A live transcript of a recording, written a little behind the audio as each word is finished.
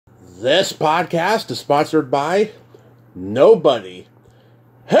This podcast is sponsored by nobody.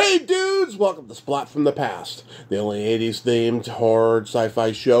 Hey dudes, welcome to Splat from the Past, the only 80s themed horror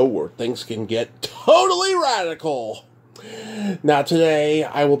sci-fi show where things can get totally radical. Now today,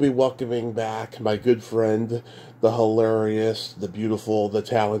 I will be welcoming back my good friend, the hilarious, the beautiful, the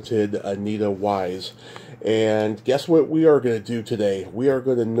talented Anita Wise. And guess what we are going to do today? We are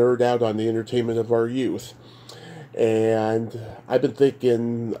going to nerd out on the entertainment of our youth. And I've been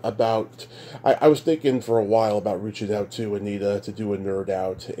thinking about, I was thinking for a while about reaching out to Anita to do a nerd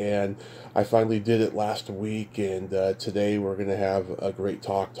out, and I finally did it last week, and today we're going to have a great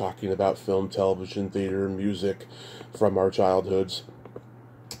talk talking about film, television, theater, and music from our childhoods.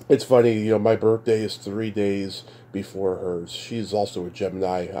 It's funny, my birthday is 3 days before hers. She's also a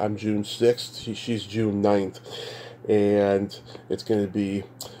Gemini. I'm June 6th, she's June 9th, and it's going to be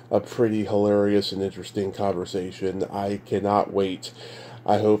a pretty hilarious and interesting conversation. I cannot wait.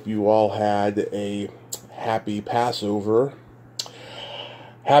 I hope you all had a happy Passover.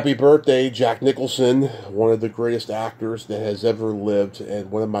 Happy birthday, Jack Nicholson, one of the greatest actors that has ever lived, and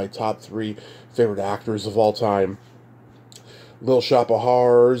one of my top 3 favorite actors of all time. Little Shop of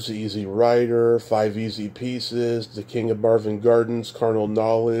Horrors, Easy Rider, 5 Easy Pieces, The King of Marvin Gardens, Carnal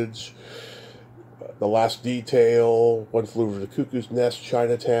Knowledge, The Last Detail, One Flew Over the Cuckoo's Nest,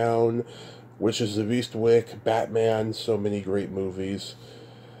 Chinatown, Witches of Eastwick, Batman, so many great movies.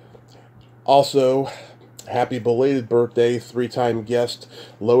 Also, happy belated birthday, 3-time guest,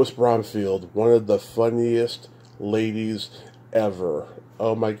 Lois Bromfield, one of the funniest ladies ever.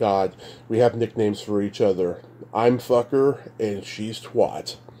 Oh my god, we have nicknames for each other. I'm Fucker, and she's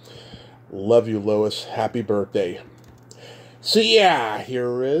Twat. Love you, Lois. Happy birthday. So yeah,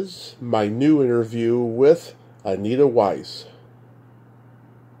 here is my new interview with Anita Wise.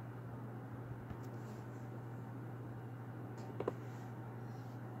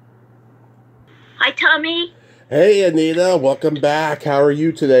 Hi, Tommy. Hey, Anita. Welcome back. How are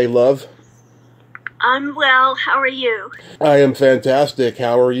you today, love? I'm well. How are you? I am fantastic.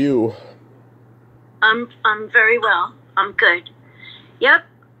 How are you? I'm very well. I'm good. Yep.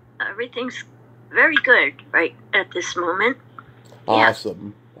 Everything's very good right at this moment.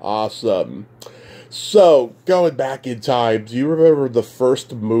 Awesome. Yeah. Awesome. So, going back in time, do you remember the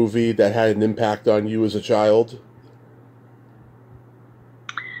first movie that had an impact on you as a child?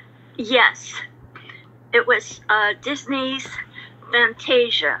 Yes. It was Disney's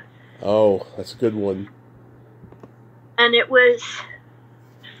Fantasia. Oh, that's a good one. And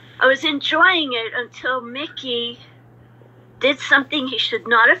I was enjoying it until Mickey did something he should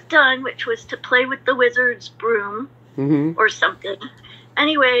not have done, which was to play with the wizard's broom. Mm-hmm. Or something.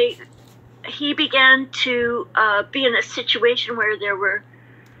 Anyway, he began to be in a situation where there were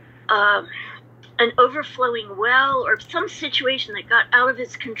an overflowing well or some situation that got out of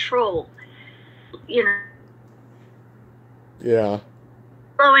his control. Yeah.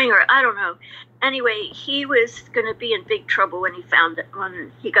 Flowing, or I don't know. Anyway, he was going to be in big trouble when he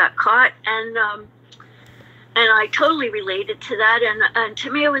got caught, and I totally related to that, and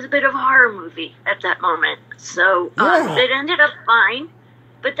to me it was a bit of a horror movie at that moment. So it ended up fine,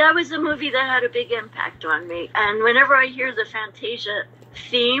 but that was a movie that had a big impact on me. And whenever I hear the Fantasia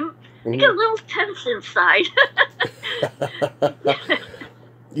theme, I get a little tense inside.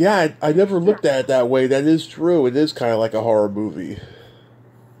 Yeah, I never looked at it that way. That is true. It is kind of like a horror movie.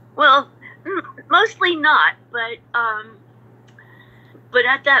 Well, mostly not, but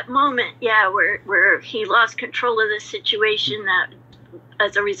at that moment, yeah, where he lost control of the situation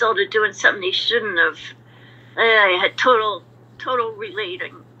as a result of doing something he shouldn't have, I had total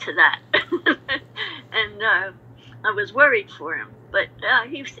relating to that. And I was worried for him, but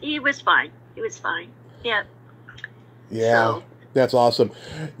he was fine. He was fine. Yeah. Yeah, so. That's awesome.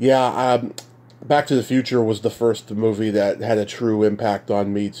 Yeah, Back to the Future was the first movie that had a true impact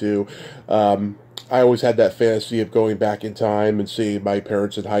on me, too. I always had that fantasy of going back in time and seeing my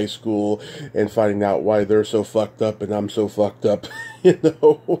parents in high school and finding out why they're so fucked up and I'm so fucked up,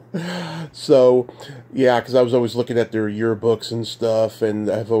 So, yeah, because I was always looking at their yearbooks and stuff,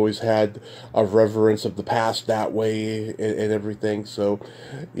 and I've always had a reverence of the past that way and everything. So,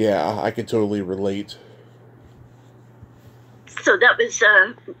 yeah, I could totally relate. So that was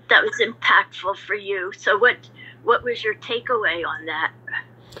impactful for you. So what was your takeaway on that?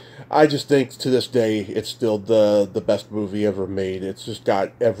 I just think to this day it's still the best movie ever made. It's just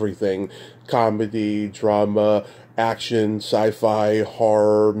got everything: comedy, drama, action, sci-fi,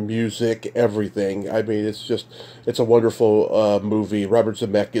 horror, music, everything. I mean, it's a wonderful movie. Robert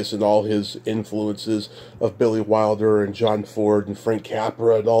Zemeckis and all his influences of Billy Wilder and John Ford and Frank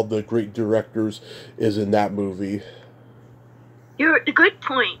Capra and all the great directors is in that movie. You're a good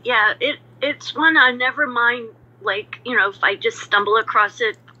point. Yeah, it's one I never mind. Like, if I just stumble across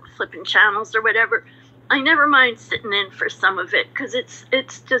it, flipping channels or whatever, I never mind sitting in for some of it because it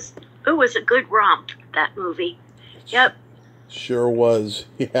was a good romp, that movie. Yep. Sure was.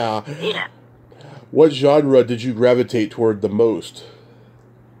 Yeah. Yeah. What genre did you gravitate toward the most?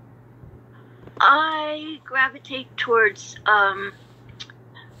 I gravitate towards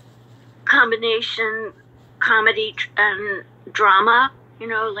combination comedy and drama.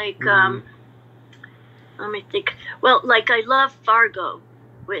 Let me think. Well, like I love Fargo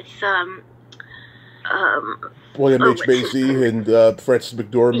with William H. Macy and Frances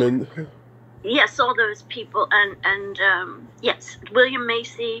McDormand. Yes, all those people, and yes, William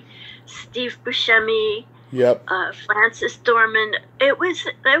Macy, Steve Buscemi. Yep. Frances Dormand. It was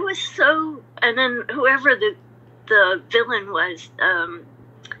so, and then whoever the villain was,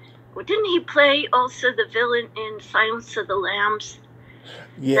 didn't he play also the villain in Silence of the Lambs?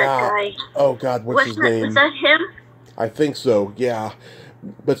 Yeah. That guy. Oh God, what's his name? Was that him? I think so. Yeah,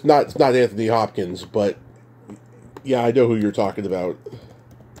 but it's not Anthony Hopkins. But yeah, I know who you're talking about.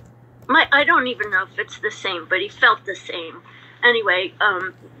 I don't even know if it's the same, but he felt the same. Anyway,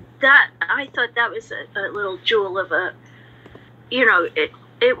 that I thought that was a little jewel of a,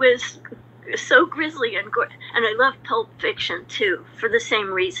 it was so grisly and I love Pulp Fiction too for the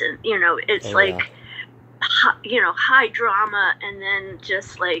same reason. It's high drama and then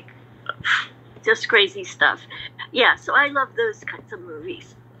just crazy stuff. Yeah, so I love those kinds of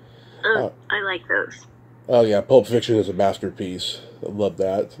movies. I like those. Oh yeah, Pulp Fiction is a masterpiece. I love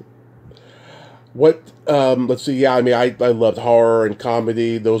that. What, let's see, yeah, I mean, I loved horror and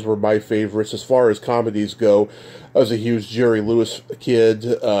comedy. Those were my favorites. As far as comedies go, I was a huge Jerry Lewis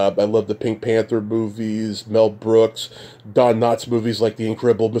kid. I loved the Pink Panther movies, Mel Brooks, Don Knotts movies like The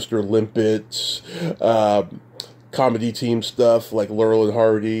Incredible Mr. Limpet, comedy team stuff like Laurel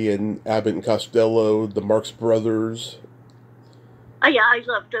Hardy and Abbott and Costello, the Marx Brothers. Oh, yeah, I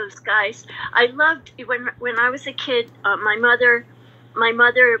loved those guys. I loved, when I was a kid, my mother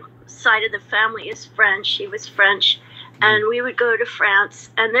side of the family is French. She was French, and we would go to France.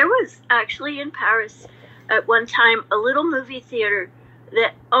 And there was actually in Paris at one time a little movie theater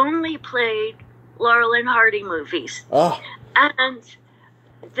that only played Laurel and Hardy movies. Oh. And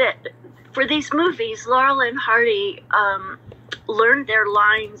that for these movies, Laurel and Hardy learned their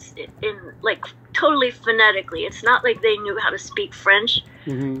lines in like totally phonetically. It's not like they knew how to speak French,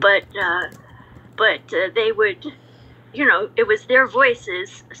 but they would. It was their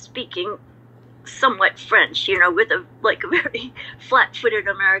voices speaking somewhat French, with a very flat-footed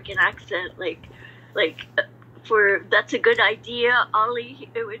American accent, for that's a good idea, Ollie.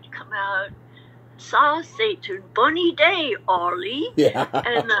 It would come out, ça c'est une bonne idée, Ollie. Yeah.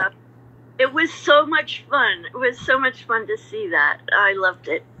 And it was so much fun. It was so much fun to see that. I loved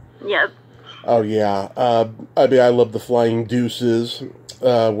it. Yep. Oh yeah. I mean, I love the Flying Deuces.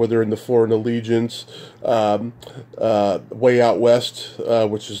 Where they're in the Foreign Allegiance, Way Out West,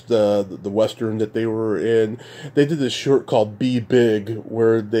 which is the Western that they were in. They did this short called Be Big,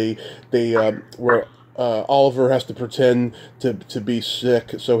 where where Oliver has to pretend to be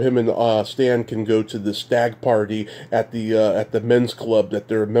sick, so him and Stan can go to the stag party at the men's club that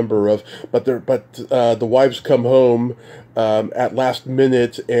they're a member of. But the wives come home at last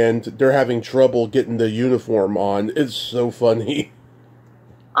minute, and they're having trouble getting the uniform on. It's so funny.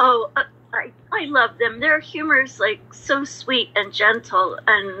 Oh, I love them. Their humor is so sweet and gentle,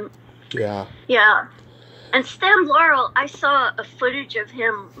 and yeah. And Stan Laurel, I saw a footage of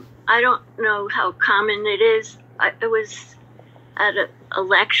him. I don't know how common it is. It was at a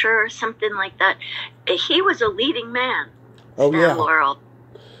lecture or something like that. He was a leading man, Stan Laurel.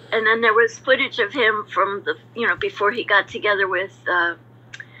 And then there was footage of him from before he got together with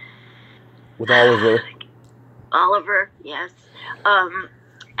Oliver. Oliver, yes.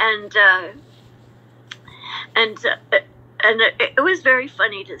 And it was very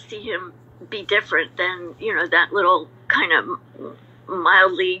funny to see him be different than that little kind of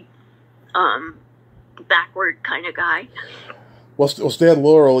mildly backward kind of guy. Well, Stan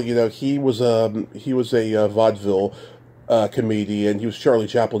Laurel, he was a vaudeville comedian. He was Charlie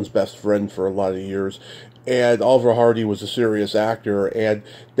Chaplin's best friend for a lot of years. And Oliver Hardy was a serious actor, and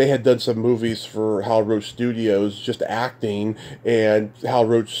they had done some movies for Hal Roach Studios, just acting, and Hal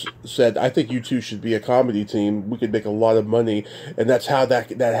Roach said, I think you two should be a comedy team. We could make a lot of money, and that's how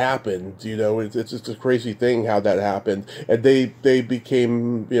that happened. It's a crazy thing how that happened. And they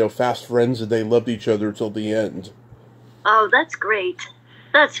became, fast friends, and they loved each other till the end. Oh, that's great.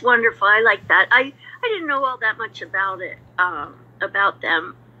 That's wonderful. I like that. I didn't know all that much about it, about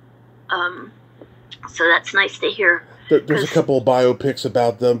them. So that's nice to hear. There's a couple of biopics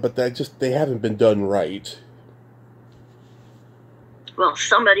about them, but they haven't been done right. Well,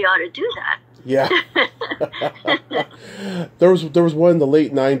 somebody ought to do that. Yeah. There was one in the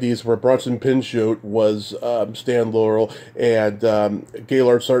late 90s where Bronson Pinchot was Stan Laurel and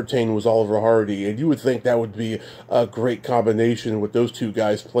Gaylord Sartain was Oliver Hardy, and you would think that would be a great combination with those two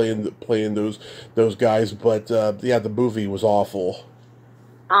guys playing those guys, but yeah, the movie was awful.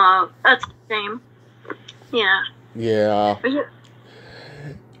 That's a shame. Yeah. Yeah.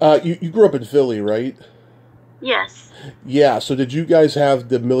 You grew up in Philly, right? Yes. Yeah, so did you guys have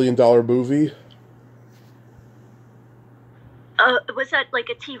the $1 Million movie? Was that like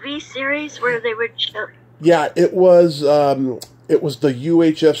a TV series where they would show? Yeah, it was the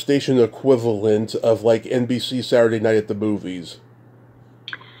UHF station equivalent of like NBC Saturday Night at the Movies.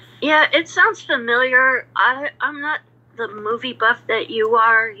 Yeah, it sounds familiar. I'm not the movie buff that you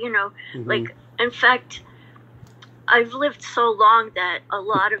are, Mm-hmm. Like, in fact, I've lived so long that a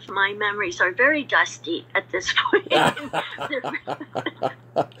lot of my memories are very dusty at this point. They're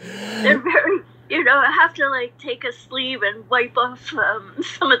very, I have to like take a sleeve and wipe off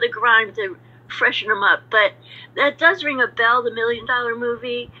some of the grime to freshen them up. But that does ring a bell, the $1 Million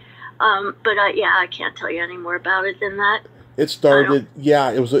movie. But I can't tell you any more about it than that. It started,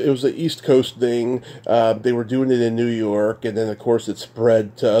 it was an East Coast thing. They were doing it in New York, and then of course it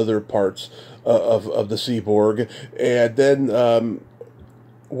spread to other parts of the Seaboard, and then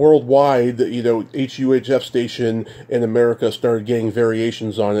worldwide, each UHF station in America started getting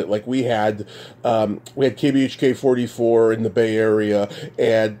variations on it. Like we had KBHK 44 in the Bay Area,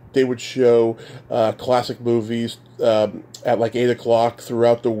 and they would show classic movies at like 8 o'clock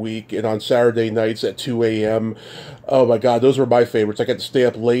throughout the week, and on Saturday nights at 2 a.m. Oh my God, those were my favorites. I got to stay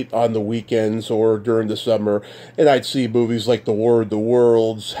up late on the weekends or during the summer, and I'd see movies like The War of the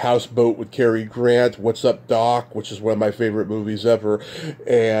Worlds, Houseboat with Cary Grant, What's Up Doc, which is one of my favorite movies ever,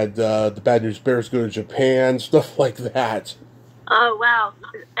 and The Bad News Bears Go to Japan, stuff like that. Oh, wow.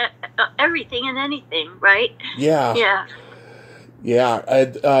 Everything and anything, right? Yeah. Yeah. Yeah.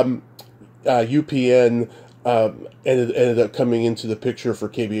 And UPN ended up coming into the picture for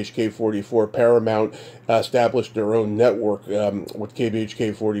KBHK 44. Paramount established their own network with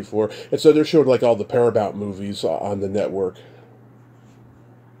KBHK 44. And so they're showing like all the Paramount movies on the network.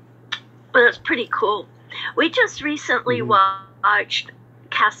 Well, that's pretty cool. We just recently watched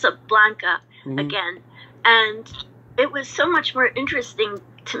Casablanca again, and it was so much more interesting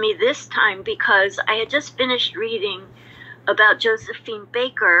to me this time because I had just finished reading about Josephine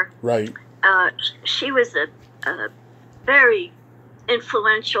Baker. Right. She was a very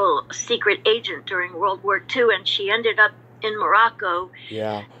influential secret agent during World War II, and she ended up in Morocco.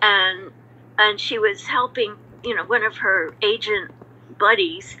 Yeah. And she was helping, one of her agent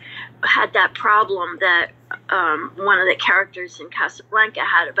buddies had that problem that one of the characters in Casablanca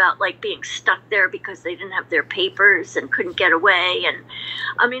had about like being stuck there because they didn't have their papers and couldn't get away. And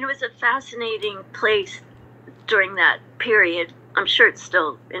I mean, it was a fascinating place during that period. I'm sure it's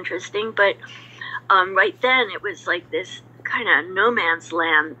still interesting, but right then it was like this kind of no man's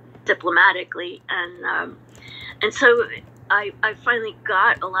land diplomatically, and so I finally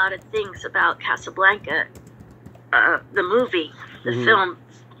got a lot of things about Casablanca, the movie, the film,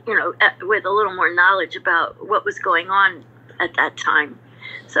 with a little more knowledge about what was going on at that time.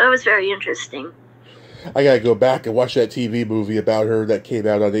 So it was very interesting. I gotta go back and watch that TV movie about her that came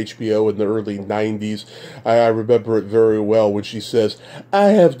out on HBO in the early 90s. I remember it very well when she says, "I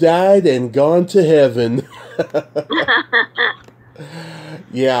have died and gone to heaven."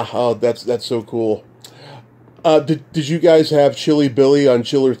 Yeah, oh, that's so cool. Did you guys have Chilly Billy on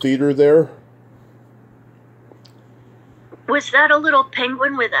Chiller Theater there? Was that a little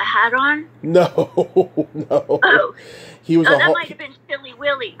penguin with a hat on? No, no. Oh. He was that might have been Chilly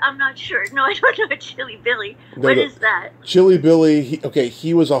Willy. I'm not sure. No, I don't know Chilly Billy. What is that? Chilly Billy,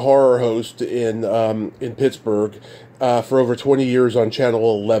 he was a horror host in Pittsburgh for over 20 years on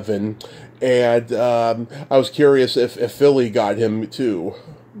Channel 11. And I was curious if Philly got him too.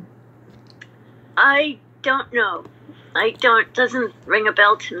 I don't know. Doesn't ring a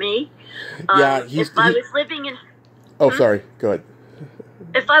bell to me. Yeah, I was living in... Oh, sorry. Go ahead.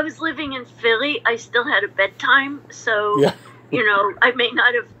 If I was living in Philly, I still had a bedtime, so, yeah. I may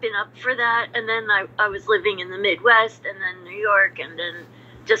not have been up for that. And then I was living in the Midwest, and then New York, and then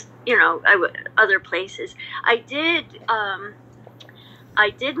just, other places. I did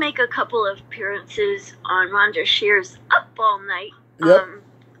make a couple of appearances on Rhonda Shear's Up All Night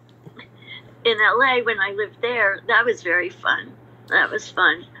in LA when I lived there. That was very fun. That was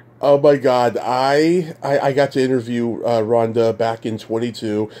fun. Oh my God! I got to interview Rhonda back in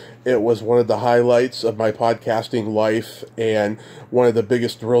 22. It was one of the highlights of my podcasting life, and one of the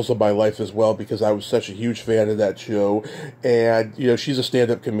biggest thrills of my life as well, because I was such a huge fan of that show. And she's a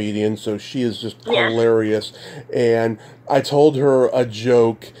stand-up comedian, so she is just hilarious. And I told her a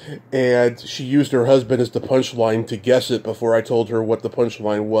joke, and she used her husband as the punchline to guess it before I told her what the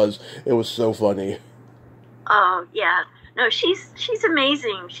punchline was. It was so funny. Oh yeah. No, she's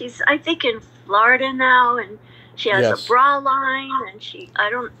amazing. She's, I think, in Florida now, and she has a bra line,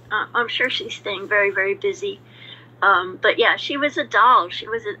 and I'm sure she's staying very, very busy. But yeah, she was a doll. She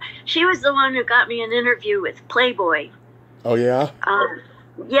was the one who got me an interview with Playboy. Oh yeah.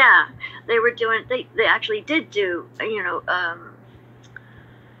 Yeah, they were doing. They actually did do.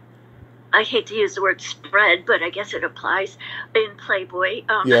 I hate to use the word spread, but I guess it applies in Playboy.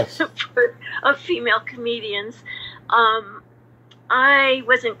 Yes. Of female comedians. I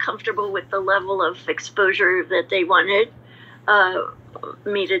wasn't comfortable with the level of exposure that they wanted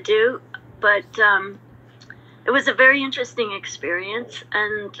me to do, but it was a very interesting experience,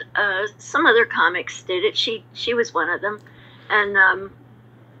 and some other comics did it. She was one of them, and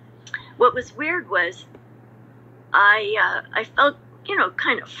what was weird was I felt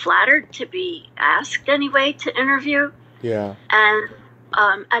kind of flattered to be asked anyway to interview. Yeah. And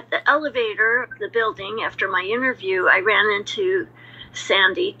at the elevator of the building after my interview, I ran into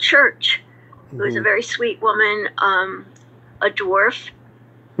Sandy Church, who was a very sweet woman, a dwarf.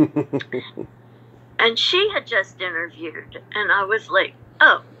 And she had just interviewed, and I was like,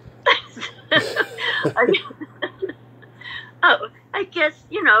 oh. I guess,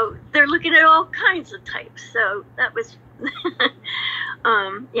 they're looking at all kinds of types. So that was,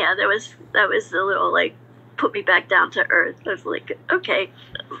 that was a little, like, put me back down to earth. I was like, okay.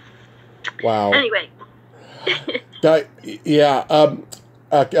 Wow. Anyway.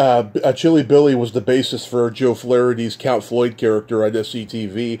 Chili Billy was the basis for Joe Flaherty's Count Floyd character on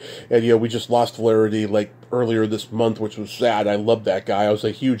SCTV, and we just lost Flaherty like earlier this month, which was sad. I loved that guy. I was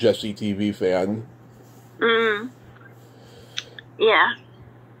a huge SCTV fan. Yeah.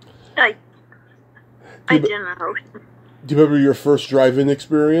 I didn't know. Do you remember your first drive-in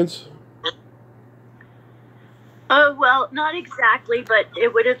experience? Oh, well, not exactly, but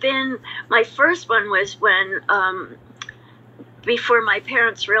it would have been, my first one was when, before my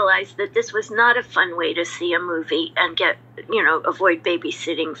parents realized that this was not a fun way to see a movie and get, avoid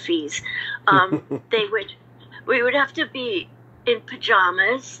babysitting fees. We would have to be in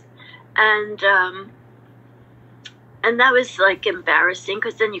pajamas, and that was like embarrassing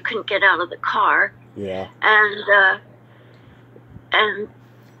because then you couldn't get out of the car. Yeah. And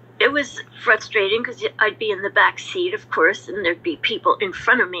it was frustrating because I'd be in the back seat, of course, and there'd be people in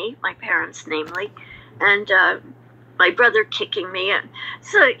front of me, my parents namely, and my brother kicking me. And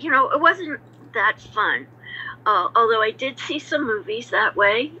so, it wasn't that fun, although I did see some movies that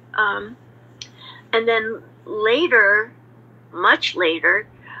way. And then later, much later,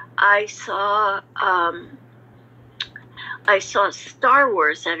 I saw Star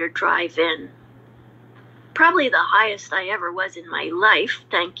Wars at a drive-in. Probably the highest I ever was in my life.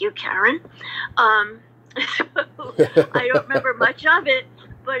 Thank you, Karen. I don't remember much of it,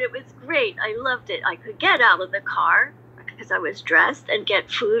 but it was great. I loved it. I could get out of the car because I was dressed and get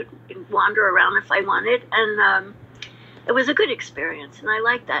food and wander around if I wanted. And it was a good experience, and I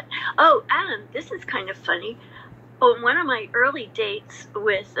liked that. Oh, and this is kind of funny. On one of my early dates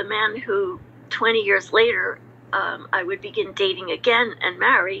with a man who 20 years later I would begin dating again and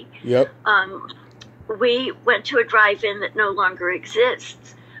marry. Yep. We went to a drive-in that no longer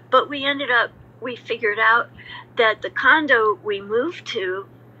exists, but we figured out that the condo we moved to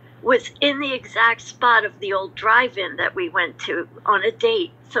was in the exact spot of the old drive-in that we went to on a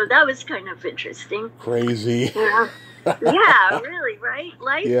date. So that was kind of interesting. Crazy. Yeah, yeah, really, right?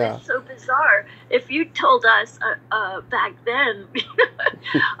 Life is so bizarre. If you told us back then,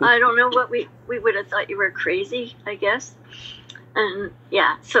 I don't know what we would have thought you were crazy, I guess. And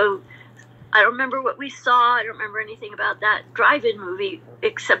yeah, so I don't remember what we saw. I don't remember anything about that drive-in movie,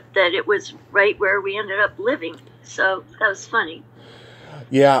 except that it was right where we ended up living. So that was funny.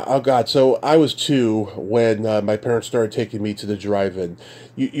 Yeah, oh God. So I was 2 when my parents started taking me to the drive-in.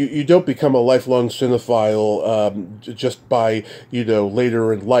 You don't become a lifelong cinephile just by,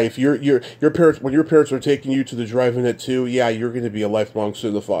 later in life. Your parents, when your parents are taking you to the drive-in at 2, yeah, you're going to be a lifelong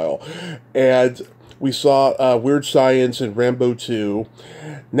cinephile. And We saw Weird Science and Rambo 2.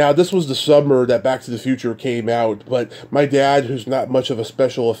 Now, this was the summer that Back to the Future came out, but my dad, who's not much of a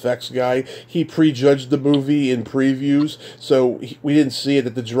special effects guy, he prejudged the movie in previews, so we didn't see it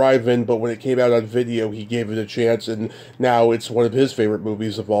at the drive-in, but when it came out on video, he gave it a chance, and now it's one of his favorite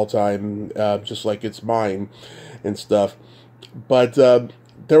movies of all time, just like it's mine and stuff. But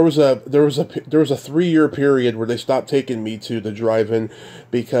there was a 3-year period where they stopped taking me to the drive-in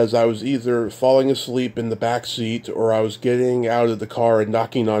because I was either falling asleep in the back seat or I was getting out of the car and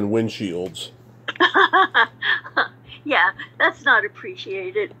knocking on windshields. Yeah, that's not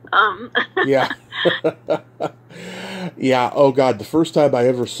appreciated. Yeah. Yeah, oh God, the first time I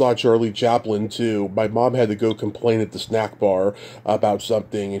ever saw Charlie Chaplin, too, my mom had to go complain at the snack bar about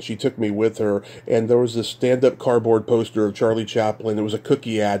something, and she took me with her, and there was this stand-up cardboard poster of Charlie Chaplin. It was a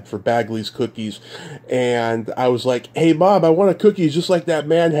cookie ad for Bagley's Cookies, and I was like, hey, Mom, I want a cookie just like that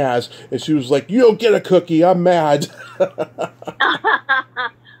man has, and she was like, you don't get a cookie, I'm mad.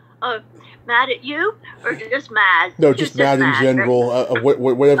 Oh, mad at you, or just mad? No, just mad in general,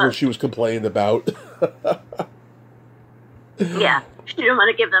 whatever she was complaining about. Yeah, she didn't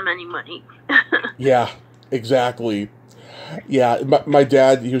want to give them any money. Yeah, exactly. Yeah, my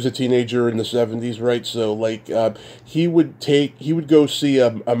dad, he was a teenager in the 70s, right? So, like, he would go see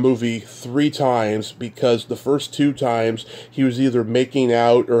a movie 3 times because the first 2 times he was either making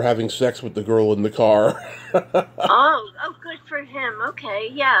out or having sex with the girl in the car. Oh, good for him.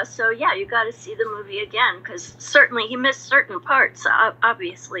 Okay, yeah. So, yeah, you got to see the movie again because certainly he missed certain parts,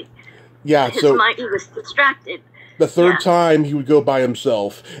 obviously. Yeah, his mind, he was distracted. The third time, he would go by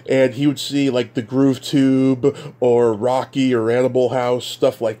himself, and he would see, like, The Groove Tube, or Rocky, or Animal House,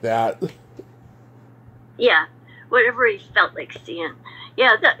 stuff like that. Yeah, whatever he felt like seeing.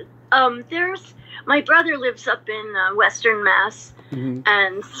 Yeah, my brother lives up in Western Mass, mm-hmm.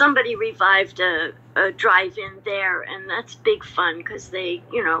 and somebody revived a drive-in there, and that's big fun, because they,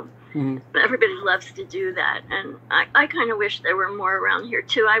 mm-hmm. everybody loves to do that, and I kind of wish there were more around here,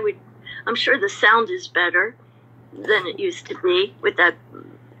 too. I'm sure the sound is better than it used to be with that,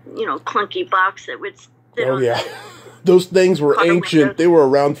 clunky box that would sit on. Yeah. Those things were ancient. Windows. They were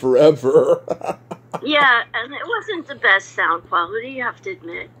around forever. Yeah, and it wasn't the best sound quality, you have to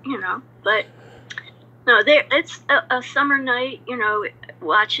admit, But, no, it's a summer night,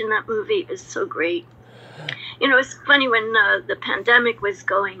 watching that movie is so great. It's funny when the pandemic was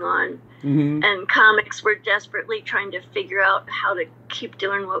going on, mm-hmm. and comics were desperately trying to figure out how to keep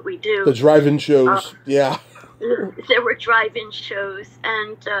doing what we do. The drive-in shows, yeah. There were drive-in shows,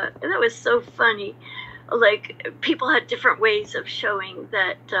 and that was so funny. Like, people had different ways of showing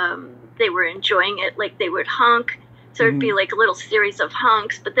that they were enjoying it. Like, they would honk, so it'd be like a little series of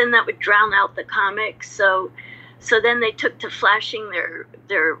honks, but then that would drown out the comics. So then they took to flashing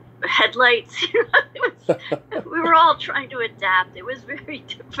their headlights. We were all trying to adapt. It was very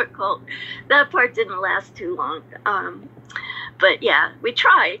difficult. That part didn't last too long. But yeah, we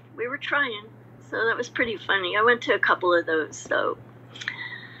tried. We were trying. So that was pretty funny. I went to a couple of those, so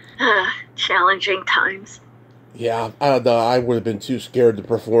challenging times. Yeah, I don't know. I would have been too scared to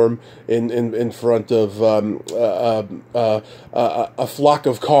perform in front of a flock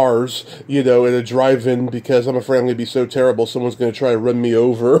of cars, in a drive-in, because I'm afraid I'm going to be so terrible someone's going to try to run me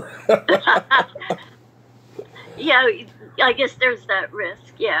over. Yeah, I guess there's that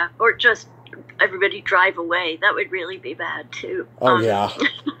risk, yeah. Or just everybody drive away. That would really be bad, too. Oh, yeah.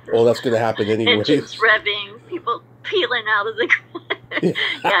 Well, that's going to happen anyway. Engines revving, people peeling out of the car.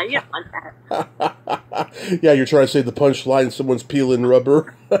 Yeah, you don't want that. Yeah, you're trying to say the punchline, someone's peeling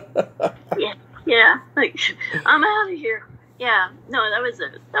rubber. Yeah. Like, I'm out of here. Yeah, no, that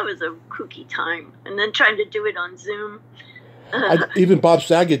was a kooky time. And then trying to do it on Zoom. Even Bob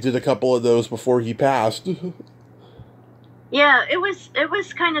Saget did a couple of those before he passed. Yeah, it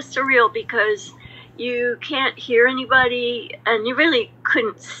was kind of surreal because you can't hear anybody, and you really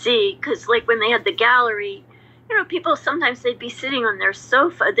couldn't see, because like when they had the gallery, people sometimes they'd be sitting on their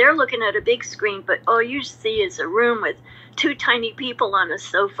sofa, they're looking at a big screen, but all you see is a room with 2 tiny people on a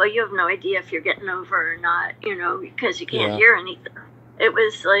sofa. You have no idea if you're getting over or not, because you can't hear anything. It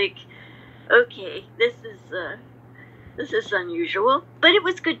was like, okay, this is unusual, but it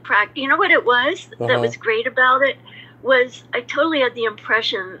was good practice. You know what it was that was great about it? Was I totally had the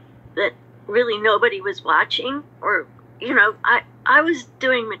impression that really nobody was watching, or, I was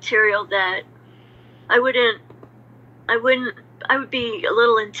doing material that I would be a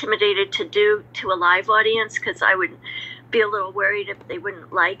little intimidated to do to a live audience, because I would be a little worried if they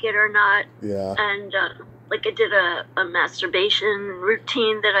wouldn't like it or not. Yeah. And, like I did a masturbation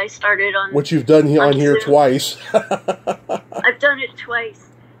routine that I started on. Which you've done on here twice. I've done it twice.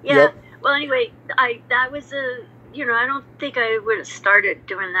 Yeah. Yep. Well, anyway, that was I don't think I would have started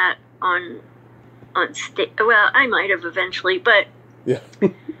doing that on stage. Well, I might have eventually, but Yeah.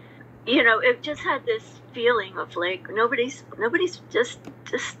 It just had this feeling of like nobody's just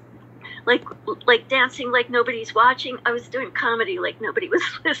like dancing like nobody's watching. I was doing comedy like nobody was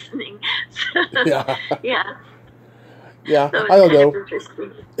listening. So, Yeah. yeah. Yeah, So I don't know.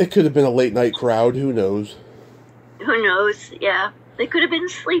 interesting. It could have been a late night crowd. Who knows? Who knows? Yeah, they could have been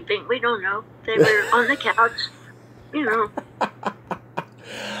sleeping. We don't know. They were on the couch. We don't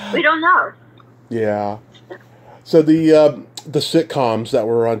know. Yeah. So the sitcoms that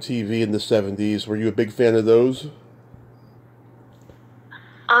were on TV in the 70s, were you a big fan of those?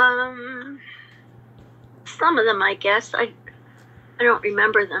 Some of them, I guess. I don't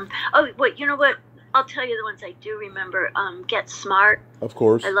remember them. Oh, wait, you know what? I'll tell you the ones I do remember. Get Smart. Of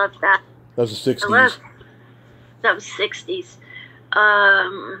course. I love that. That was the 60s. That was 60s.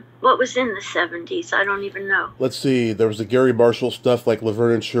 What was in the 70s? I don't even know. Let's see. There was the Gary Marshall stuff like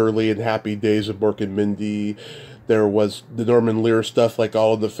Laverne and Shirley and Happy Days of Mork and Mindy. There was the Norman Lear stuff like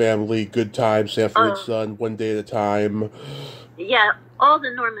All in the Family, Good Times, Sanford and Son, One Day at a Time. Yeah, all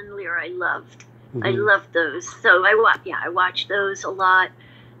the Norman Lear I loved. Mm-hmm. I loved those. So I watched those a lot.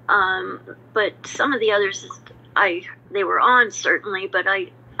 But some of the others, they were on certainly, but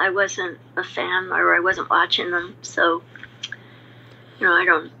I wasn't a fan or I wasn't watching them. So, I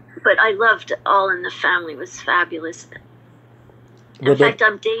don't. But I loved All in the Family. It was fabulous. In fact,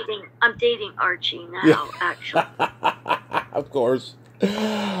 I'm dating Archie now. Yeah. Actually. Of course.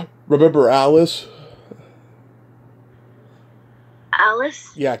 Remember Alice?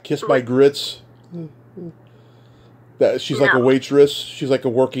 Alice? Yeah, Kiss My Grits. She's like a waitress. She's like a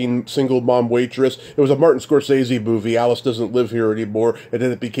working single mom waitress. It was a Martin Scorsese movie. Alice Doesn't Live Here Anymore, and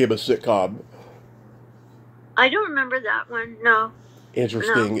then it became a sitcom. I don't remember that one. No.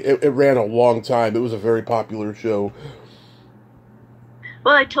 Interesting. No. It ran a long time. It was a very popular show.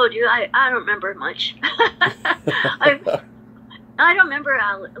 Well, I told you, I don't remember much. I don't remember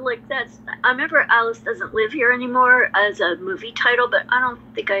Alice. I remember Alice Doesn't Live Here Anymore as a movie title, but I don't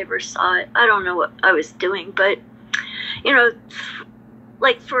think I ever saw it. I don't know what I was doing, but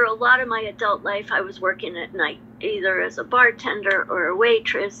for a lot of my adult life, I was working at night, either as a bartender or a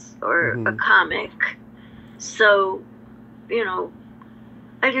waitress or a comic. So, I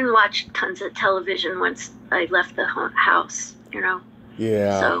didn't watch tons of television once I left the house,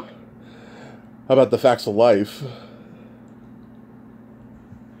 Yeah. So, how about The Facts of Life?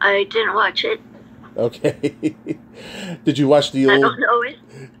 I didn't watch it. Okay. Did you watch the old... I don't know it.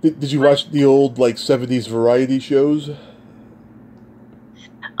 Did you watch the old, 70s variety shows?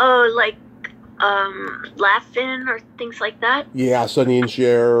 Oh, like, Laugh-In or things like that? Yeah, Sonny and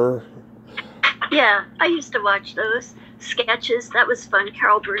Cher. Yeah, I used to watch those. Sketches, that was fun.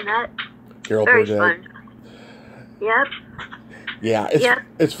 Carol Burnett. Very fun. Yep. Yeah,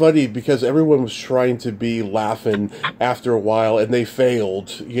 it's funny because everyone was trying to be laughing after a while, and they failed.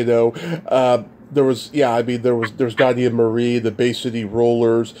 There was Donnie and Marie, the Bay City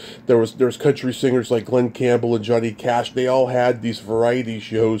Rollers. There's country singers like Glenn Campbell and Johnny Cash. They all had these variety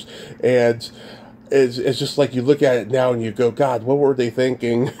shows, and it's just like you look at it now and you go, God, what were they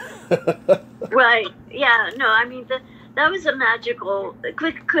thinking? Right. Yeah. No. I mean, that was a magical.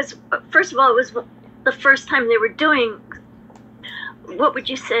 Because first of all, it was the first time they were doing. What would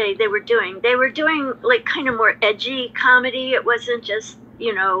you say they were doing? They were doing kind of more edgy comedy. It wasn't just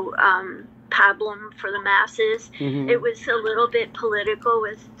pablum for the masses. Mm-hmm. It was a little bit political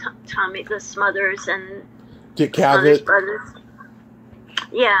with Tommy the Smothers and Dick Cavett brothers.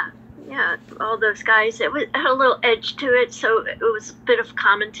 Yeah, all those guys. It had a little edge to it, so it was a bit of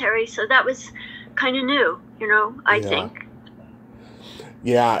commentary. So that was kind of new, I think.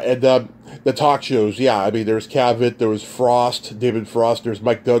 Yeah, and the talk shows, there's Cavett, there was Frost, David Frost, there's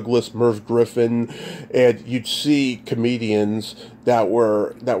Mike Douglas, Merv Griffin, and you'd see comedians that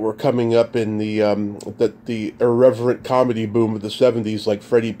were coming up in the irreverent comedy boom of the 70s, like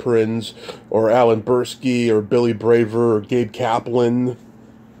Freddie Prinze, or Alan Bursky, or Billy Braver, or Gabe Kaplan.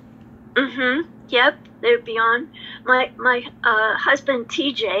 Mm-hmm. Yep, they would be on. My husband,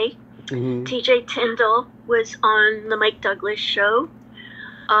 TJ Tyndall, was on the Mike Douglas show.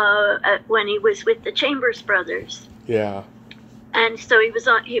 When he was with the Chambers Brothers. Yeah. And so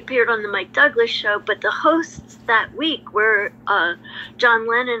he appeared on the Mike Douglas show, but the hosts that week were John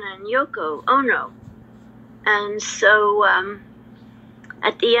Lennon and Yoko Ono. And so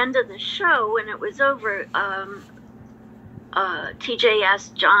at the end of the show, when it was over, TJ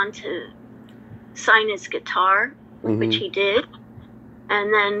asked John to sign his guitar, which he did.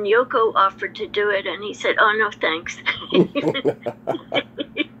 And then Yoko offered to do it, and he said, "Oh, no, thanks."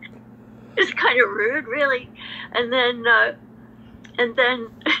 kind of rude, really. And then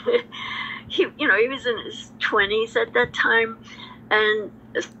he was in his 20s at that time, and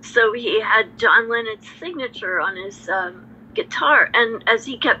so he had John Lennon's signature on his guitar. And as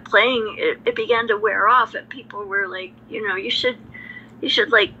he kept playing, it began to wear off, and people were like, you should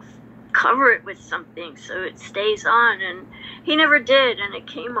like cover it with something so it stays on. And he never did, and it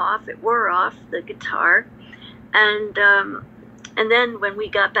came off. It wore off, the guitar. And then when we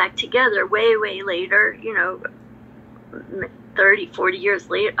got back together, way later, 30, 40 years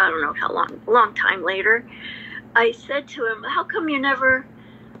later, I don't know how long time later, I said to him, how come you never,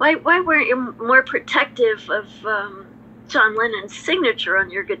 why weren't you more protective of John Lennon's signature on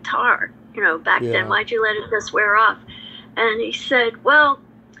your guitar? Back then, why'd you let it just wear off? And he said, well,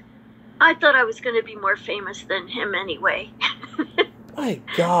 I thought I was going to be more famous than him anyway. My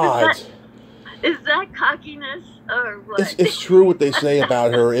God. Is that cockiness or what? It's true what they say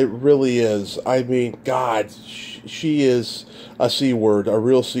about her. It really is. I mean, God, she is a C word, a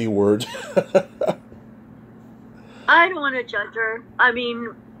real C word. I don't want to judge her. I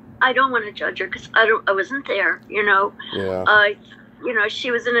mean, I don't want to judge her because I wasn't there, Yeah. She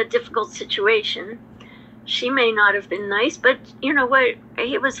was in a difficult situation. She may not have been nice, but you know what?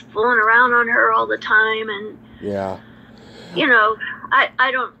 He was fooling around on her all the time, and yeah.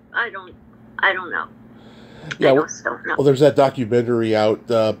 I don't know. Yeah, I just don't know. Well, there's that documentary out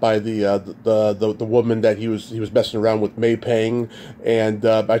by the woman that he was messing around with, May Pang, and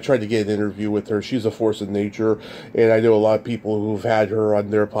I tried to get an interview with her. She's a force of nature, and I know a lot of people who've had her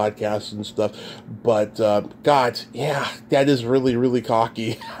on their podcasts and stuff. But God, yeah, that is really, really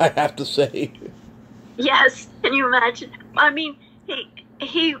cocky, I have to say. Yes, can you imagine? I mean,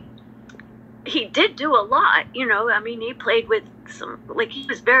 he did do a lot, I mean, he played with he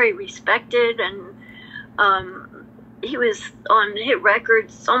was very respected, and he was on hit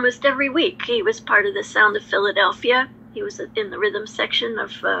records almost every week. He was part of the Sound of Philadelphia. He was in the rhythm section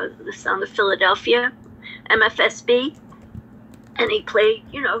of the Sound of Philadelphia, MFSB, and he played,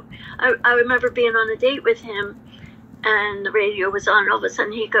 I remember being on a date with him, and the radio was on, and all of a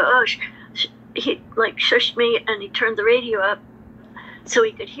sudden he'd go, oh, he like shushed me, and he turned the radio up so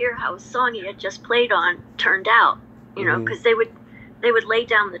he could hear how a song he had just played on turned out, because they would lay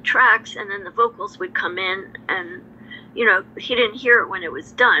down the tracks, and then the vocals would come in, and he didn't hear it when it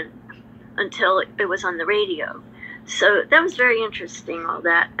was done until it was on the radio. So that was very interesting, all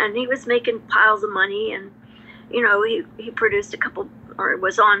that. And he was making piles of money, and he produced a couple, or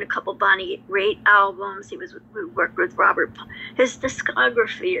was on a couple Bonnie Raitt albums. He worked with Robert. His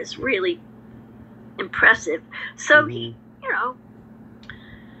discography is really impressive. So he,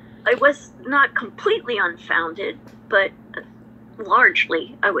 it was not completely unfounded, but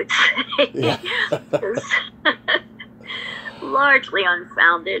largely, I would say. Yeah. Largely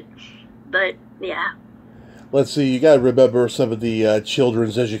unfounded, but yeah. Let's see, you got to remember some of the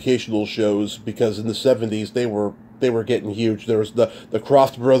children's educational shows, because in the 70s they were getting huge. There was the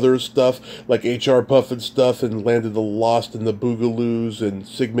Kroft Brothers stuff, like H.R. Puffin stuff, and Land of the Lost and the Boogaloos and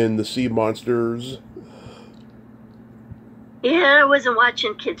Sigmund and the Sea Monsters. Yeah, I wasn't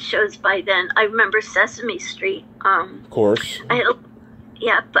watching kids shows by then. I remember Sesame Street. Of course. I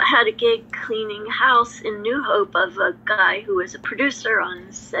had a gig cleaning house in New Hope of a guy who was a producer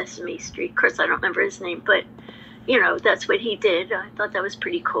on Sesame Street. Of course, I don't remember his name, but that's what he did. I thought that was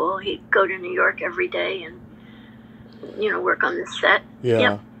pretty cool. He'd go to New York every day and work on the set. Yeah.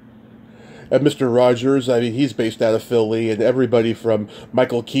 Yep. And Mr. Rogers, I mean, he's based out of Philly, and everybody from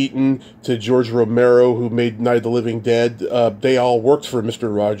Michael Keaton to George Romero, who made Night of the Living Dead, they all worked for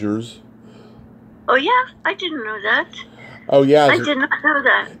Mr. Rogers. Oh, yeah? I didn't know that. Oh, yeah. I did not know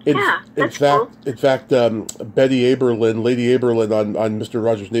that. That's cool. In fact, Betty Aberlin, Lady Aberlin on Mr.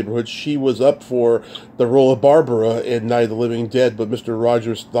 Rogers' Neighborhood, she was up for the role of Barbara in Night of the Living Dead, but Mr.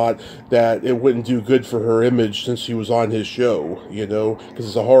 Rogers thought that it wouldn't do good for her image since she was on his show, because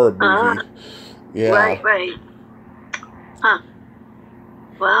it's a horror movie. Yeah. Right. Huh.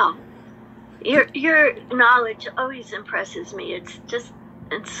 Wow. Your knowledge always impresses me. It's just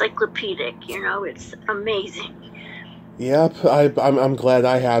encyclopedic, it's amazing. Yep, I'm glad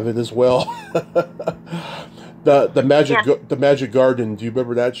I have it as well. the Magic Garden. Do you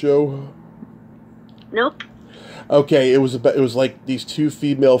remember that show? Nope. Okay, it was like these two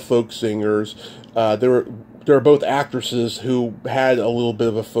female folk singers. They were both actresses who had a little bit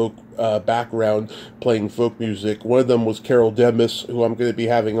of a folk background playing folk music. One of them was Carol Demis, who I'm going to be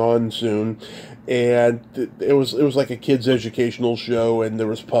having on soon. And it was like a kids' educational show, and there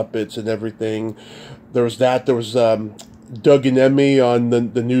was puppets and everything. There was that. There was Doug and Emmy on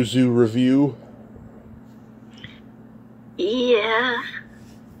the New Zoo Review. Yeah.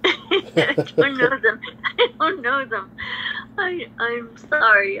 I don't know them. I don't know them. I'm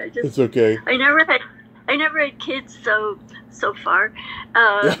sorry. It's okay. I never had kids so far.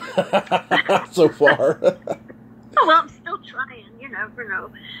 So far. Oh, well, I'm still trying. You never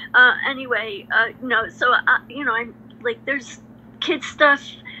know. Anyway, no. So I'm like, there's kid stuff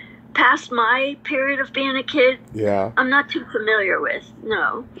past my period of being a kid. Yeah. I'm not too familiar with.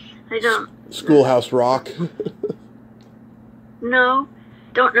 No, I don't. Schoolhouse Rock. No,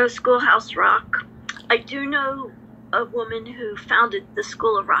 don't know Schoolhouse Rock. I do know a woman who founded the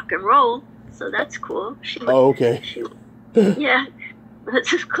School of Rock and Roll, so that's cool. Okay. Yeah,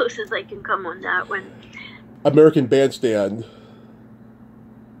 that's as close as I can come on that one. American Bandstand.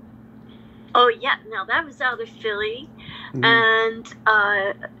 Oh, yeah. Now, that was out of Philly. Mm-hmm. And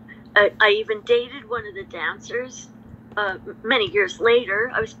I even dated one of the dancers many years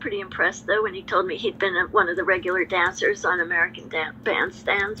later. I was pretty impressed, though, when he told me he'd been one of the regular dancers on American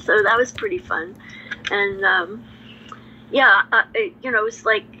Bandstand. So that was pretty fun. And, it was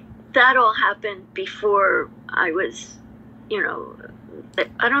like that all happened before I was,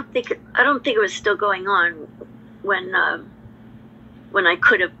 I don't think it was still going on when I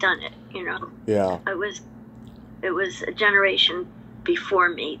could have done it, Yeah. It was a generation before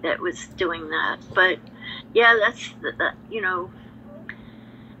me that was doing that. But yeah, that's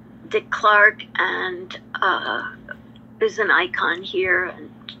Dick Clark and is an icon here,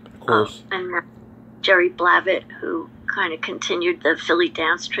 and of course, and Jerry Blavitt, who kind of continued the Philly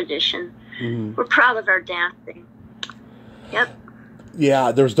dance tradition. Mm-hmm. We're proud of our dancing. Yep.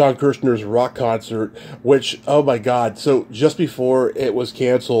 Yeah, there was Don Kirshner's rock concert, which, oh my God. So just before it was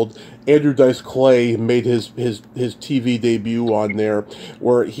canceled, Andrew Dice Clay made his TV debut on there,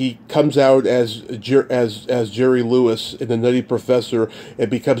 where he comes out as Jerry Lewis in The Nutty Professor and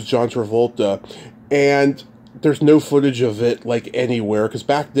becomes John Travolta. And there's no footage of it like anywhere, because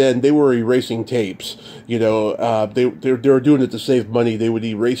back then they were erasing tapes. They were doing it to save money. They would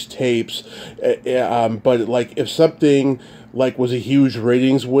erase tapes, but like if something like was a huge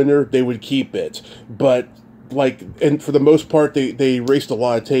ratings winner, they would keep it. But and for the most part, they erased a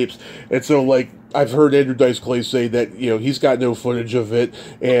lot of tapes. And so I've heard Andrew Dice Clay say that he's got no footage of it,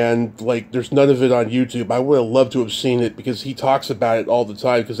 and there's none of it on YouTube. I would have loved to have seen it, because he talks about it all the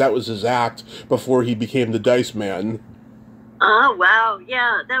time, because that was his act before he became the Dice Man. Oh wow,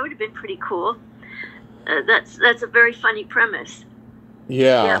 yeah, that would have been pretty cool. That's a very funny premise.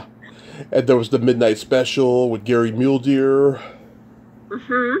 Yeah. And there was the Midnight Special with Gary Muldeer.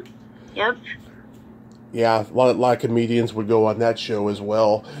 Mm-hmm. Yep. Yeah, a lot of comedians would go on that show as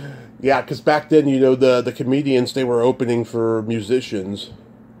well. Yeah, because back then, the comedians, they were opening for musicians.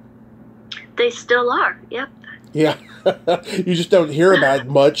 They still are, yep. Yeah. You just don't hear about it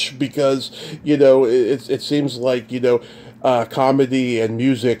much, because, it seems like, comedy and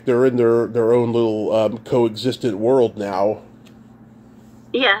music, they're in their own little coexistent world now.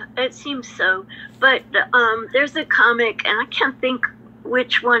 Yeah, it seems so. But there's a comic, and I can't think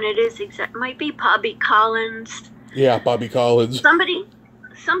which one it is exactly. It might be Bobby Collins. Yeah, Bobby Collins.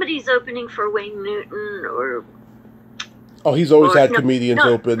 Somebody's opening for Wayne Newton, or... Oh, he's always had comedians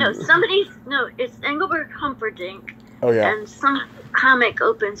open. No, it's Engelbert Humperdinck. Oh, yeah. And some comic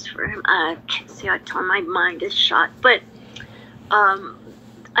opens for him. I can't see, my mind is shot. But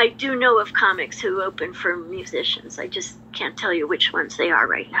I do know of comics who open for musicians. I just can't tell you which ones they are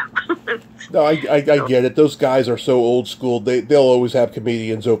right now. No, I get it. Those guys are so old school. They'll always have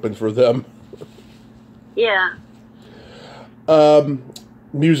comedians open for them. Yeah.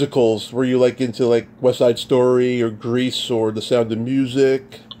 Musicals. Were you into West Side Story or Grease or The Sound of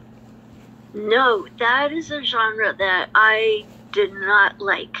Music? No, that is a genre that I did not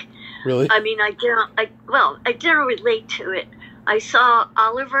like. Really? I mean, I didn't relate to it. I saw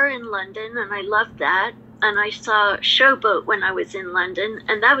Oliver in London, and I loved that. And I saw Showboat when I was in London,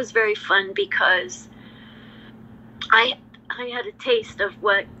 and that was very fun, because I had a taste of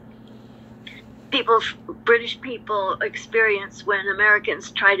what British people experience when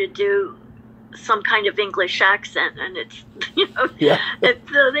Americans try to do some kind of English accent, and it's, yeah. And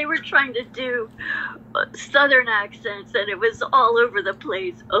so they were trying to do Southern accents, and it was all over the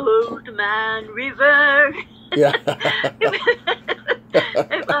place. Old Man River. Yeah.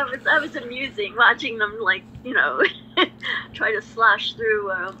 That was amusing, watching them try to slash through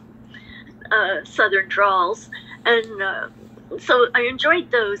Southern drawls, and so I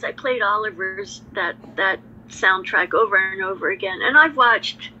enjoyed those. I played Oliver's that soundtrack over and over again, and I've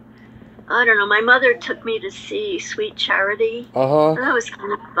watched. I don't know. My mother took me to see Sweet Charity. Uh-huh. That was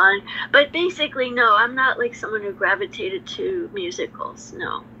kind of fun. But basically, no, I'm not someone who gravitated to musicals.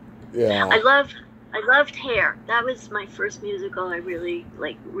 No. Yeah. I love I loved Hair. That was my first musical I really,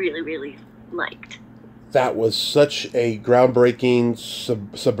 really liked. That was such a groundbreaking,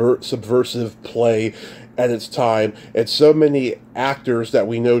 subversive play at its time, and so many actors that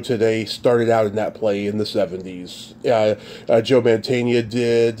we know today started out in that play in the 70s. Joe Mantegna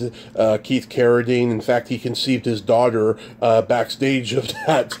did, Keith Carradine. In fact, he conceived his daughter backstage of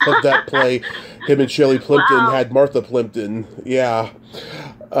that play. Him and Shelley Plimpton had Martha Plimpton. Yeah.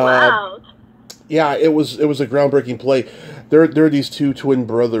 Wow. Yeah, it was a groundbreaking play. There are these two twin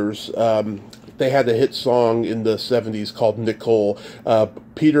brothers. They had a hit song in the 70s called Nicole,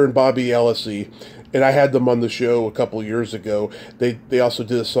 Peter and Bobby Ellisy, and I had them on the show a couple years ago. They also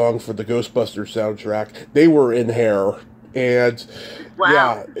did a song for the Ghostbusters soundtrack. They were in Hair, and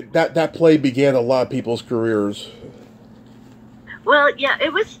wow. Yeah, that play began a lot of people's careers. Well, yeah,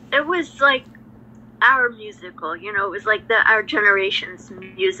 it was like our musical, you know, it was like our generation's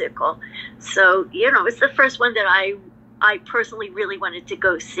musical. So, you know, it's the first one that I personally really wanted to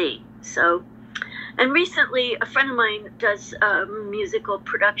go see. So, and recently a friend of mine does musical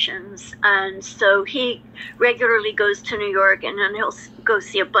productions, and so he regularly goes to New York, and then he'll go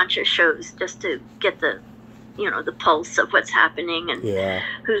see a bunch of shows just to get the pulse of what's happening and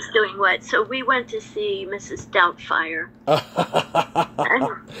who's doing what. So we went to see Mrs. Doubtfire.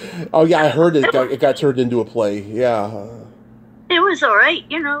 Oh yeah, I heard it got turned into a play. Yeah. It was all right.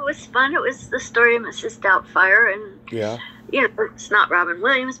 You know, it was fun. It was the story of Mrs. Doubtfire, and you know, it's not Robin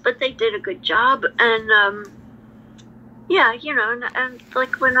Williams, but they did a good job. And yeah, you know, and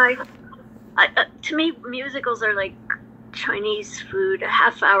like when I to me, musicals are like Chinese food. A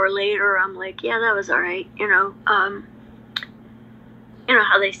half hour later, I'm like, yeah, that was all right. You know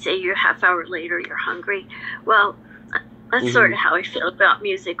how they say you're half hour later, you're hungry. Well, that's sort of how I feel about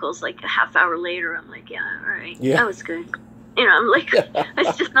musicals. Like a half hour later, I'm like, yeah, all right, that was good. You know, I'm like,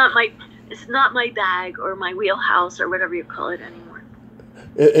 it's just not my bag or my wheelhouse or whatever you call it anymore.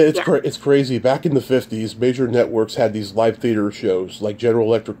 It's crazy. Back in the 50s, major networks had these live theater shows like General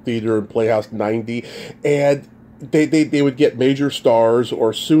Electric Theater and Playhouse 90, and they would get major stars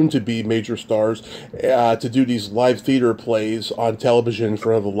or soon to be major stars to do these live theater plays on television in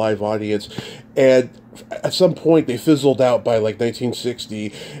front of a live audience. And at some point they fizzled out by like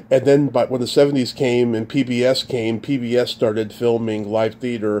 1960, and then when the 70s came and PBS started filming live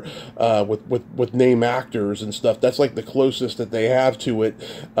theater with name actors and stuff. That's like the closest that they have to it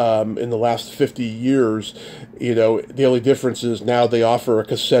in the last 50 years. You know, the only difference is now they offer a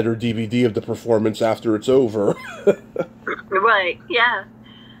cassette or DVD of the performance after it's over. Right, yeah,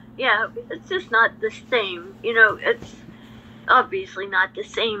 it's just not the same. You know, it's obviously not the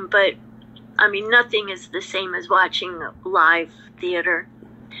same, but I mean, nothing is the same as watching live theater.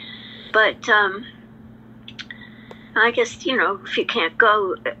 But I guess, you know, if you can't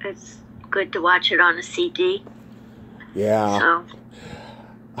go, it's good to watch it on a CD. Yeah. So,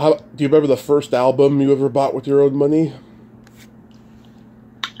 do you remember the first album you ever bought with your own money?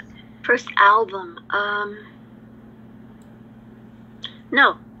 First album?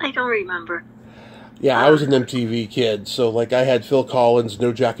 No, I don't remember. Yeah, I was an MTV kid, so like I had Phil Collins'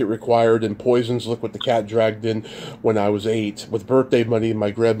 No Jacket Required and Poison's Look What the Cat Dragged In when I was 8, with birthday money my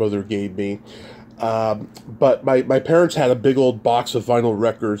grandmother gave me. But my parents had a big old box of vinyl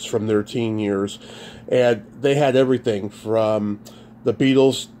records from their teen years, and they had everything from the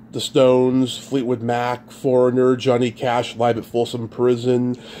Beatles, the Stones, Fleetwood Mac, Foreigner, Johnny Cash, Live at Folsom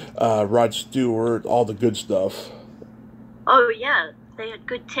Prison, Rod Stewart, all the good stuff. Oh, yeah. They had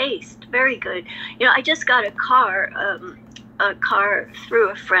good taste, very good. You know, I just got a car through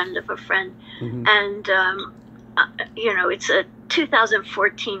a friend of a friend, and you know, it's a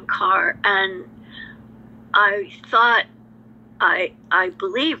 2014 car, and I thought, I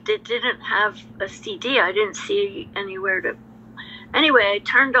believed it didn't have a CD. I didn't see anywhere to. Anyway, I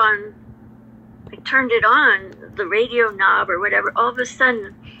turned it on the radio knob or whatever. All of a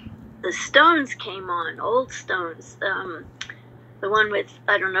sudden, the Stones came on, old Stones. The one with,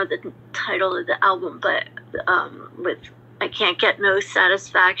 I don't know the title of the album, but with I Can't Get No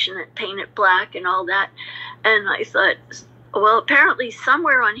Satisfaction and Paint It Black and all that. And I thought, well, apparently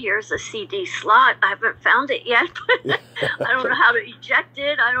somewhere on here is a CD slot. I haven't found it yet, but I don't know how to eject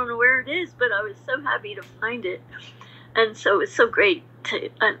it. I don't know where it is, but I was so happy to find it. And so it's so great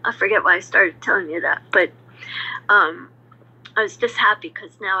I forget why I started telling you that, but I was just happy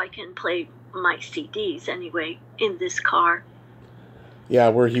because now I can play my CDs anyway in this car. Yeah,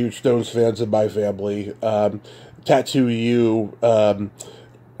 we're huge Stones fans in my family. Tattoo You,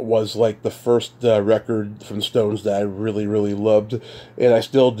 was like the first record from Stones that I really, really loved, and I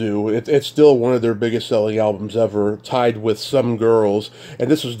still do. It's still one of their biggest selling albums ever, tied with Some Girls, and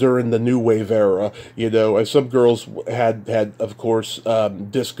this was during the New Wave era, and Some Girls had of course,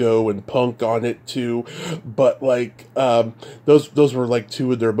 disco and punk on it too, but like, those were like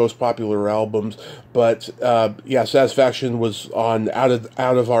two of their most popular albums, but, Satisfaction was on Out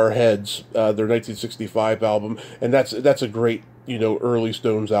of Our Heads, their 1965 album, and that's a great, early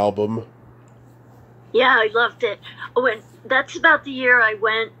Stones album. Yeah, I loved it. That's about the year I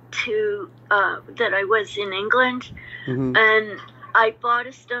went to, that I was in England, and I bought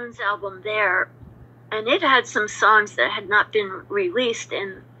a Stones album there, and it had some songs that had not been released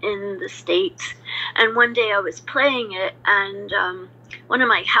in the States. And one day I was playing it, and one of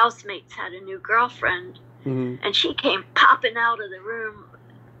my housemates had a new girlfriend, and she came popping out of the room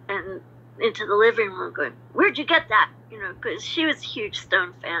and into the living room going, "Where'd you get that?" Because she was a huge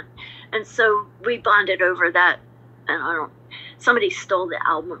Stone fan. And so we bonded over that. And somebody stole the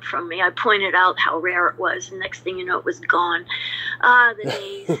album from me. I pointed out how rare it was, and next thing you know, it was gone. Ah, the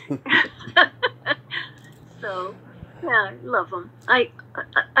days. So, yeah, I love them.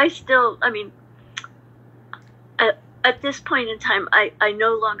 I still, at this point in time, I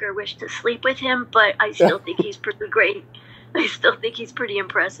no longer wish to sleep with him, but I still think he's pretty great. I still think he's pretty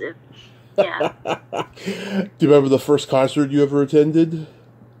impressive. Yeah. Do you remember the first concert you ever attended?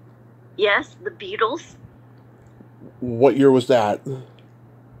 Yes, the Beatles. What year was that?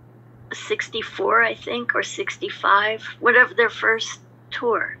 64, I think, or 65, whatever their first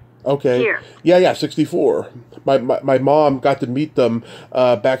tour. Okay. Here. Yeah, 64. My mom got to meet them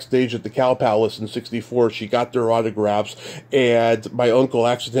backstage at the Cow Palace in 64. She got their autographs, and my uncle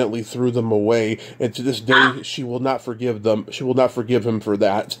accidentally threw them away. And to this day, she will not forgive them. She will not forgive him for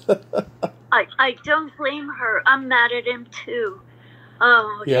that. I don't blame her. I'm mad at him too.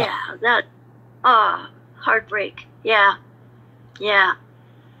 Oh yeah, heartbreak. Yeah.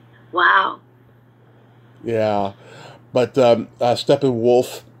 Wow. Yeah, but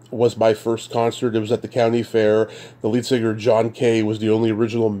Steppenwolf was my first concert. It was at the county fair. The lead singer, John Kay, was the only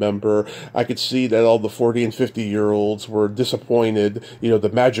original member. I could see that all the 40 and 50-year-olds were disappointed. The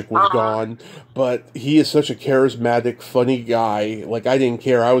magic was gone. But he is such a charismatic, funny guy. Like, I didn't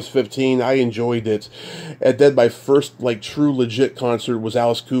care. I was 15. I enjoyed it. And then my first, true legit concert was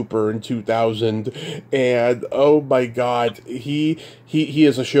Alice Cooper in 2000. And, oh my God, he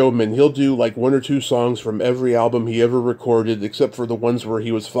is a showman. He'll do, one or two songs from every album he ever recorded, except for the ones where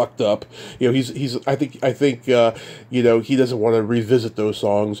he was fucked up. I think he doesn't want to revisit those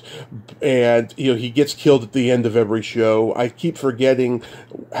songs, and he gets killed at the end of every show. I keep forgetting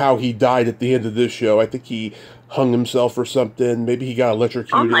how he died at the end of this show. I think he hung himself or something. Maybe he got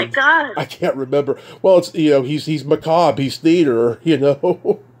electrocuted. Oh my God! I can't remember. Well, it's he's macabre. He's theater.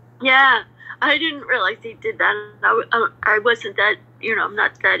 Yeah, I didn't realize he did that. I wasn't that. I'm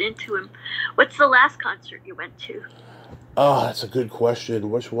not that into him. What's the last concert you went to? Oh, that's a good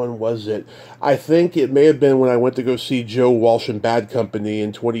question. Which one was it? I think it may have been when I went to go see Joe Walsh and Bad Company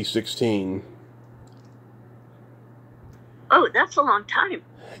in 2016. Oh, that's a long time.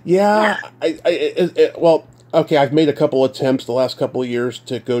 Yeah. Well, okay, I've made a couple attempts the last couple of years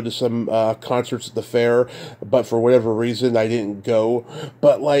to go to some concerts at the fair, but for whatever reason, I didn't go.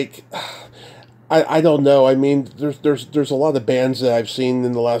 But, I don't know. I mean, there's a lot of bands that I've seen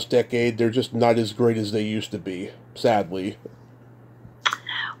in the last decade. They're just not as great as they used to be, sadly.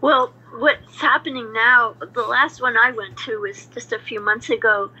 Well, what's happening now, the last one I went to was just a few months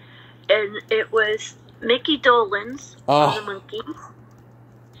ago, and it was Mickey Dolenz from the Monkees.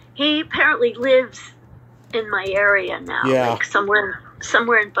 He apparently lives in my area now, somewhere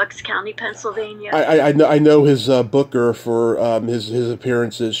in Bucks County, Pennsylvania. I know his booker for his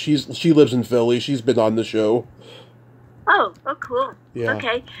appearances. She lives in Philly. She's been on the show. Oh, cool. Yeah.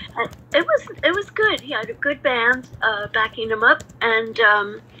 Okay, it was good. He had a good band backing him up, and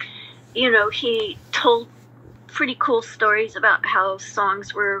he told pretty cool stories about how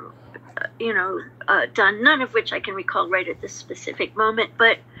songs were done. None of which I can recall right at this specific moment,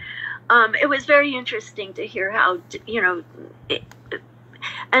 but it was very interesting to hear how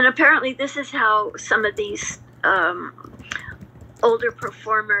and apparently this is how some of these older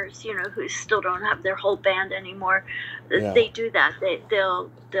performers, who still don't have their whole band anymore, they do that.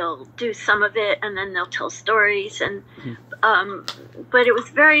 They'll do some of it, and then they'll tell stories, and but it was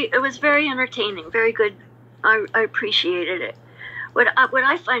very entertaining, very good. I appreciated it. What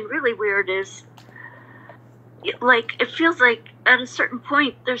I find really weird is, it feels like at a certain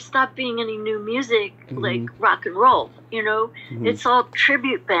point there stopped being any new music, like rock and roll. It's all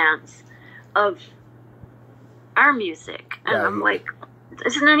tribute bands of our music, and I'm like,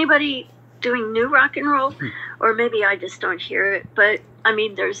 isn't anybody doing new rock and roll? Or maybe I just don't hear it. But I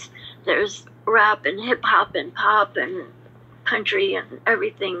mean, there's rap and hip hop and pop and country and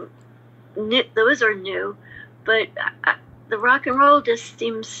everything. Those are new, but the rock and roll just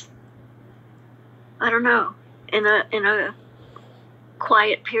seems, I don't know, in a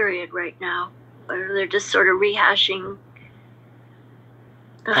quiet period right now, where they're just sort of rehashing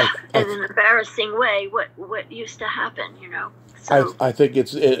in an embarrassing way what used to happen, you know. So, I think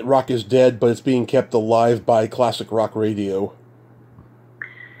rock is dead, but it's being kept alive by classic rock radio.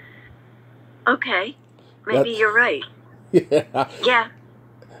 Okay, maybe you're right. Yeah. Yeah.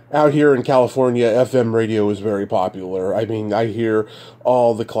 Out here in California, FM radio is very popular. I mean, I hear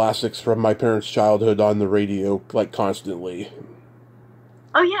all the classics from my parents' childhood on the radio, like, constantly.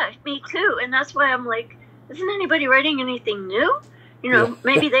 Oh, yeah, me too. And that's why I'm like, isn't anybody writing anything new? You know,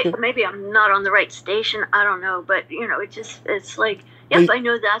 yeah. maybe I'm not on the right station. I don't know. But, you know, it's like, yes, I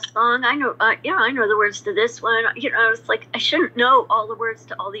know that song. I know, I know the words to this one. You know, it's like, I shouldn't know all the words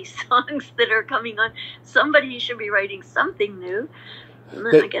to all these songs that are coming on. Somebody should be writing something new. And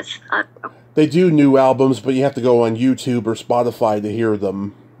then I guess they do new albums, but you have to go on YouTube or Spotify to hear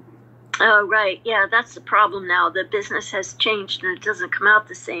them. Oh, right. Yeah, that's the problem now. The business has changed and it doesn't come out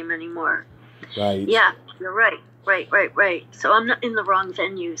the same anymore. Right. Yeah, you're right. Right. So I'm not in the wrong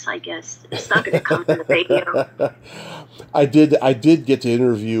venues, I guess. It's not going to come to the radio. I did get to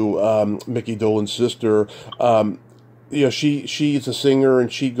interview Mickey Dolenz's sister. You know, she's a singer,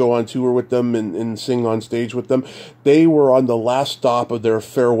 and she'd go on tour with them and sing on stage with them. They were on the last stop of their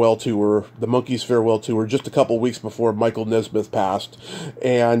farewell tour, the Monkees' farewell tour, just a couple weeks before Michael Nesmith passed.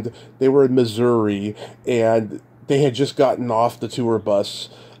 And they were in Missouri, and they had just gotten off the tour bus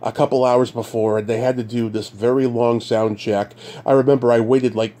a couple hours before, and they had to do this very long sound check. I remember I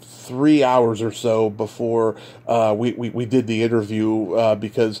waited like 3 hours or so before we did the interview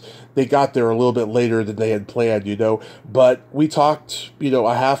because they got there a little bit later than they had planned, you know. But we talked, you know,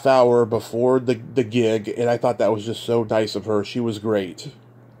 a half hour before the gig, and I thought that was just so nice of her. She was great.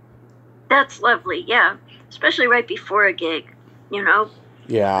 That's lovely, yeah. Especially right before a gig, you know.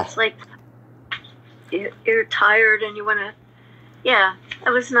 Yeah. It's like you're tired and you want to. Yeah,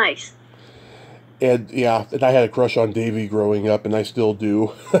 that was nice. And yeah, and I had a crush on Davey growing up, and I still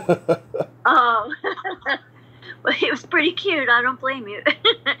do. Oh, well, he was pretty cute. I don't blame you.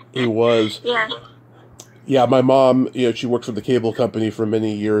 He was. Yeah. Yeah, my mom, you know, she worked for the cable company for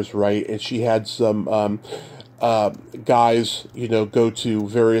many years, right? And she had some guys, you know, go to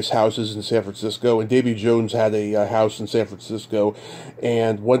various houses in San Francisco. And Davy Jones had a house in San Francisco.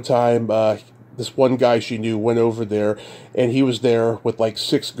 And one time, this one guy she knew went over there, and he was there with like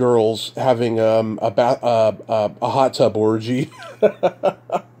 6 girls having a hot tub orgy.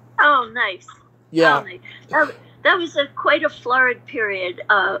 Oh, nice. Yeah. Oh, nice. That was quite a florid period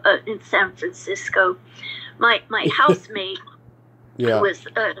in San Francisco. My housemate, yeah, who was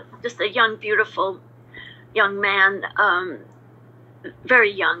just a young, beautiful young man,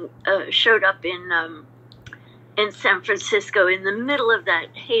 very young, showed up in San Francisco in the middle of that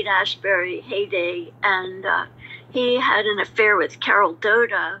Haight-Ashbury heyday, and he had an affair with Carol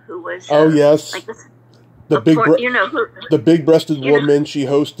Doda, who was yes, like this, the big-breasted woman. Know. She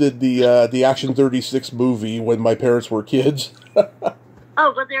hosted the Action 36 movie when my parents were kids.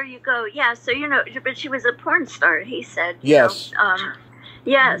 Oh, well, there you go. Yeah, so you know, but she was a porn star. He said, yes,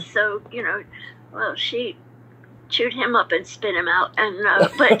 yeah. So you know, well, she chewed him up and spit him out, and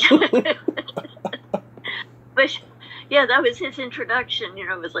but. But yeah, that was his introduction. You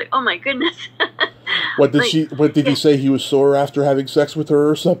know, it was like, oh my goodness. What did he say? He was sore after having sex with her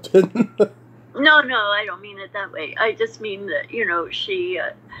or something? No, I don't mean it that way. I just mean that, you know, she,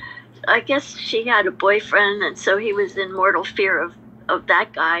 I guess she had a boyfriend, and so he was in mortal fear of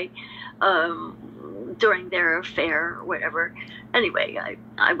that guy during their affair or whatever. Anyway,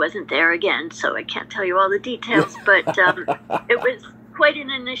 I wasn't there again, so I can't tell you all the details, but it was quite an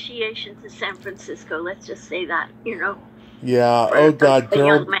initiation to San Francisco, let's just say that, you know. Yeah, oh God,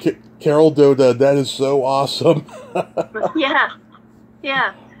 Carol Doda, that is so awesome. Yeah,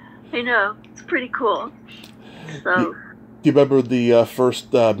 I know, it's pretty cool. So, do you remember the first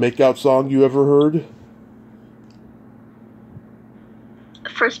makeout song you ever heard?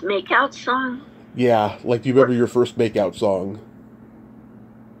 First makeout song? Yeah, like, do you remember your first makeout song?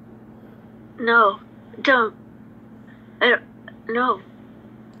 No, no,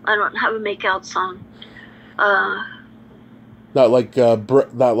 I don't have a makeout song. Not like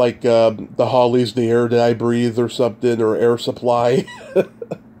the Hollies, The Air That I Breathe or something, or Air Supply.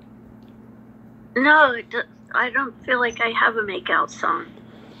 No, I don't feel like I have a makeout song.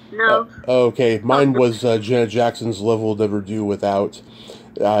 No. Okay, mine was Janet Jackson's Love Will Never Do Without.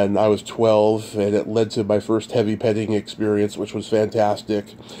 And I was 12, and it led to my first heavy petting experience, which was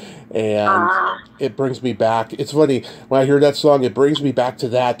fantastic. And it brings me back. It's funny, when I hear that song, it brings me back to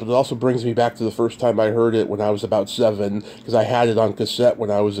that, but it also brings me back to the first time I heard it when I was about 7, because I had it on cassette when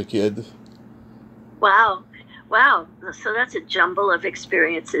I was a kid. Wow. Wow. So that's a jumble of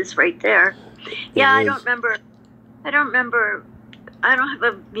experiences right there. Yeah, I don't remember. I don't have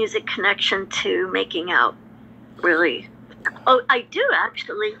a music connection to making out, really. Oh, I do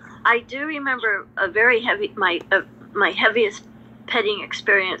actually. I do remember a very heavy, my heaviest petting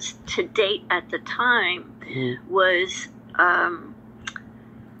experience to date at the time was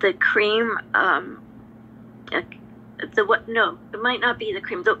the Cream. The what? No, it might not be the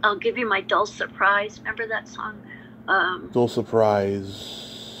Cream. I'll give you my Dull Surprise. Remember that song? Dull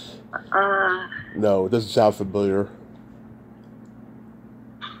Surprise. No, it doesn't sound familiar.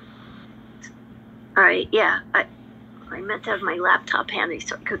 All right, yeah. I meant to have my laptop handy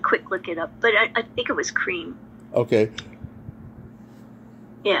so I could quick look it up, but I think it was Cream. Okay.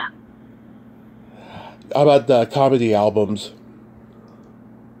 Yeah. How about the comedy albums?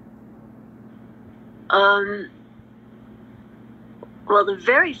 Well, the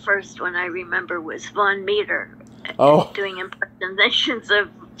very first one I remember was Von Meter doing impersonations of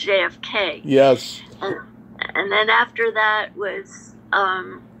JFK. Yes. And then after that was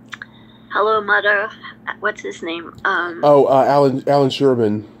Hello, Mother. What's his name? Alan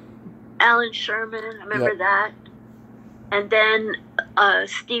Sherman. Alan Sherman. I remember that. And then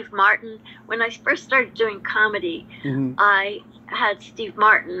Steve Martin. When I first started doing comedy, I had Steve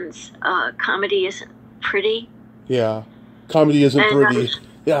Martin's Comedy Isn't Pretty. Yeah. Comedy Isn't Pretty.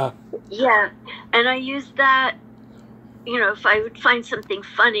 Yeah. Yeah. And I used that, if I would find something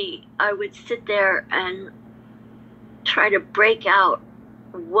funny, I would sit there and try to break out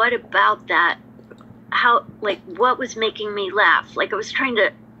what about that, what was making me laugh? Like I was trying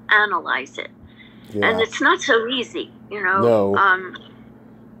to analyze it. Yeah. And it's not so easy, No.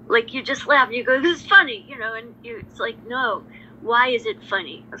 Like you just laugh, you go, this is funny, and it's like, no, why is it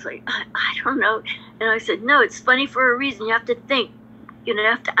funny? I was like, I don't know. And I said, no, it's funny for a reason. You have to think, you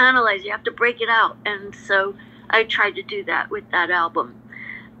have to analyze, you have to break it out. And so I tried to do that with that album.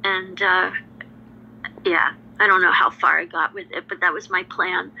 And, yeah. I don't know how far I got with it, but that was my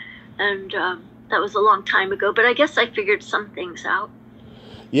plan. And that was a long time ago. But I guess I figured some things out.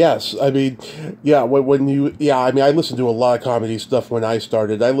 Yes. I mean, yeah, I listened to a lot of comedy stuff when I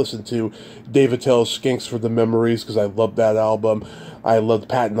started. I listened to Dave Attell's Skinks for the Memories because I loved that album. I loved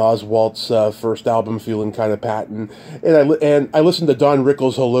Patton Oswalt's first album, Feeling Kind of Patton. And I listened to Don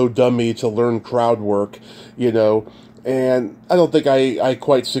Rickles' Hello, Dummy to learn crowd work, And I don't think I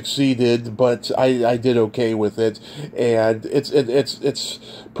quite succeeded, but I did okay with it, and it's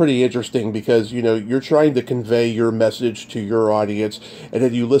pretty interesting because you're trying to convey your message to your audience, and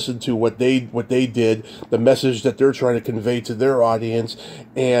then you listen to what they did, the message that they're trying to convey to their audience,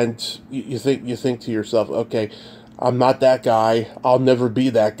 and you think to yourself, okay, I'm not that guy, I'll never be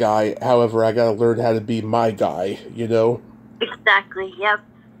that guy. However, I got to learn how to be my guy. Exactly. Yep.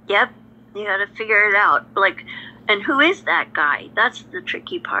 You got to figure it out, And who is that guy? That's the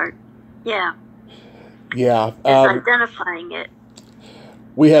tricky part. Yeah. Yeah. Identifying it.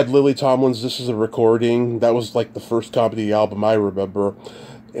 We had Lily Tomlin's This Is a Recording. That was like the first comedy album I remember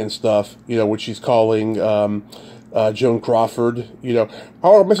and stuff, when she's calling Joan Crawford,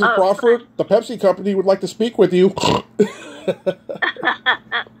 hello, Mrs. Crawford, the Pepsi Company would like to speak with you.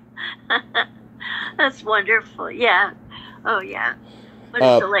 That's wonderful. Yeah. Oh, yeah. What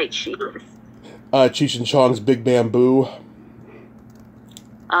a delight she is. Cheech and Chong's Big Bamboo.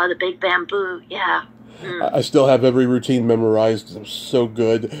 The Big Bamboo, yeah. I still have every routine memorized. It was so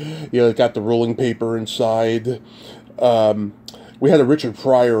good. It got the rolling paper inside. We had a Richard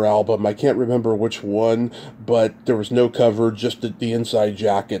Pryor album. I can't remember which one, but there was no cover, just the inside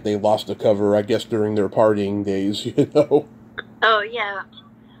jacket. They lost the cover, I guess, during their partying days, Oh, yeah.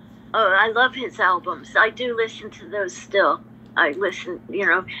 Oh, I love his albums. I do listen to those still. I listen,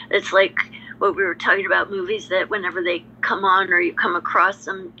 it's like what we were talking about, movies that whenever they come on or you come across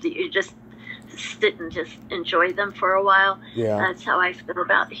them, you just sit and just enjoy them for a while. Yeah. That's how I feel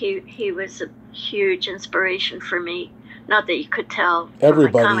about he was a huge inspiration for me. Not that you could tell from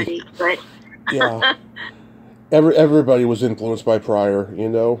my comedy, but yeah. Everybody was influenced by Pryor,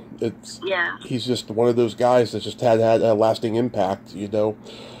 He's just one of those guys that just had a lasting impact,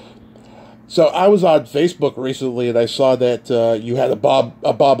 So I was on Facebook recently, and I saw that you had a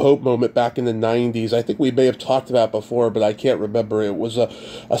Bob Hope moment back in the 90s. I think we may have talked about it before, but I can't remember. It was a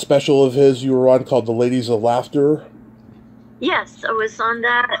special of his you were on called The Ladies of Laughter. Yes, I was on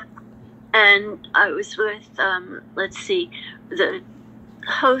that, and I was with, let's see, the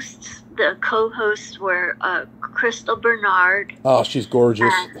hosts, the co-hosts were Crystal Bernard. Oh, she's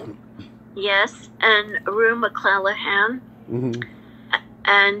gorgeous. Yes, and Rue McClellan. Mm-hmm.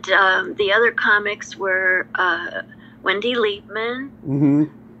 And the other comics were Wendy Liebman, Mm-hmm.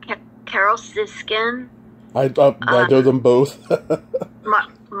 Carol Siskin. I know them both.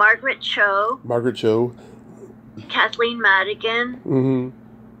 Margaret Cho. Margaret Cho. Kathleen Madigan. Mm-hmm.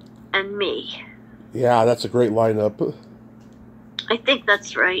 And me. Yeah, that's a great lineup. I think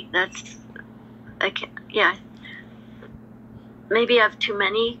that's right. Yeah. Maybe I have too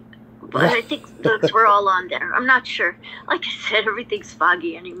many, but I think those were all on there. I'm not sure. Like I said, everything's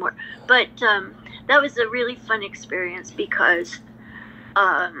foggy anymore. But that was a really fun experience because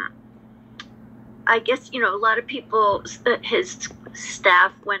I guess, a lot of people, his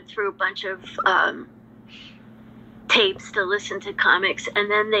staff went through a bunch of tapes to listen to comics, and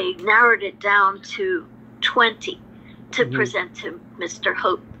then they narrowed it down to 20 to present to Mr.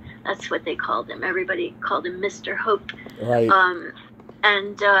 Hope. That's what they called him. Everybody called him Mr. Hope. Right.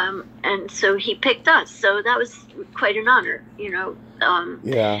 And so he picked us. So that was quite an honor,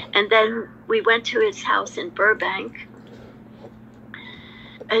 Yeah. And then we went to his house in Burbank.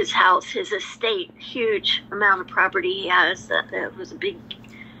 His estate, huge amount of property he has. That was a big,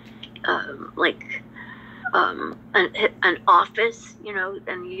 an office,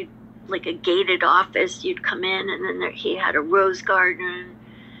 and you'd, like a gated office, you'd come in, and then he had a rose garden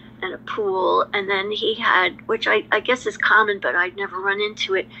and a pool, and then he had, which I guess is common, but I'd never run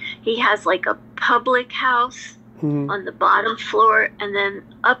into it, he has like a public house on the bottom floor, and then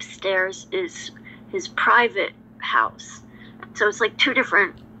upstairs is his private house. So it's like two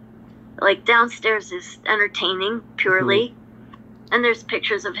different, like downstairs is entertaining purely, and there's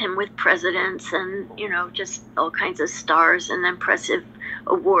pictures of him with presidents and, just all kinds of stars and impressive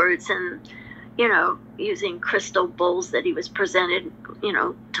awards, and, using crystal bowls that he was presented,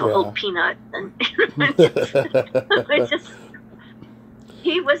 to hold peanuts. And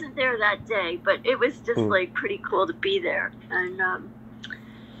he wasn't there that day, but it was just like pretty cool to be there. And,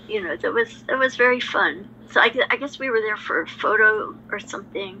 it was very fun. So I guess we were there for a photo or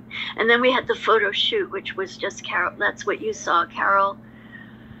something. And then we had the photo shoot, which was just Carol. That's what you saw, Carol.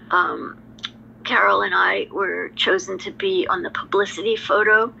 Carol and I were chosen to be on the publicity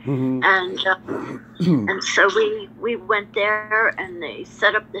photo. And so we went there, and they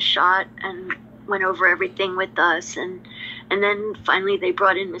set up the shot and went over everything with us. And then finally they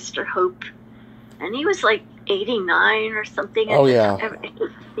brought in Mr. Hope. And he was like 89 or something. Oh, yeah.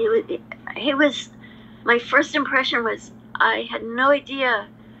 He was... My first impression was I had no idea.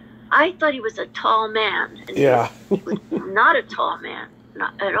 I thought he was a tall man. And he was not a tall man,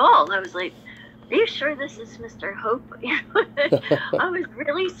 not at all. I was like, are you sure this is Mr. Hope? I was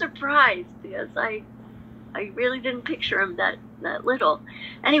really surprised because I really didn't picture him that little.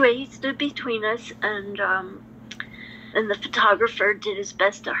 Anyway, he stood between us, and the photographer did his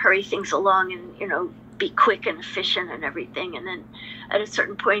best to hurry things along and, be quick and efficient and everything. And then at a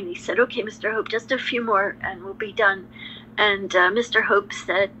certain point he said, okay, Mr. Hope, just a few more and we'll be done. And Mr. Hope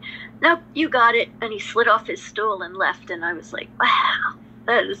said, nope, you got it. And he slid off his stool and left. And I was like, wow,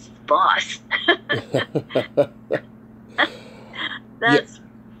 that is the boss. That's...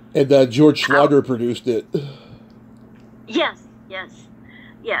 Yeah. And George Schlatter produced it. Yes.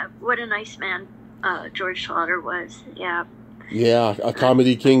 Yeah, what a nice man George Schlatter was. Yeah. Yeah, a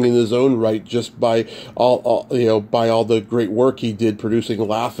comedy king in his own right, just by all the great work he did producing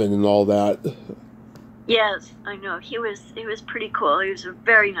Laugh-In and all that. Yes, I know. He was pretty cool. He was a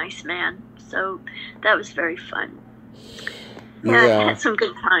very nice man. So that was very fun. Yeah, I had some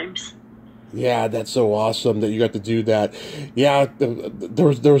good times. Yeah, that's so awesome that you got to do that. Yeah, there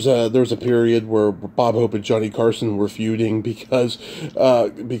was a period where Bob Hope and Johnny Carson were feuding because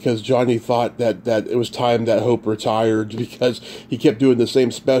Johnny thought that it was time that Hope retired because he kept doing the same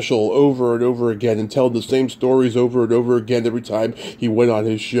special over and over again and telling the same stories over and over again every time he went on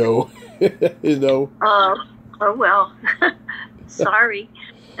his show. Oh well. Sorry.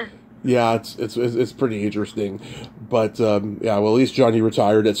 Yeah, it's pretty interesting, but well, at least Johnny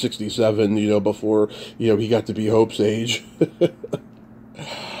retired at 67, before he got to be Hope's age.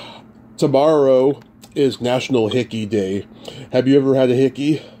 Tomorrow is National Hickey Day. Have you ever had a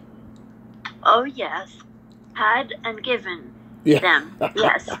hickey? Oh yes, had and given them.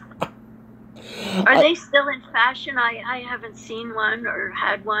 Yes. Are they still in fashion? I haven't seen one or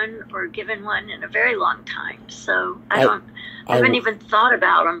had one or given one in a very long time, so I haven't even thought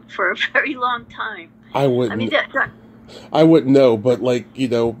about them for a very long time. I wouldn't. I mean, I wouldn't know, but like,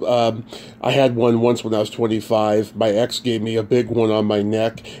 I had one once when I was 25. My ex gave me a big one on my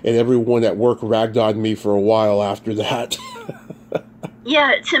neck, and everyone at work ragged on me for a while after that.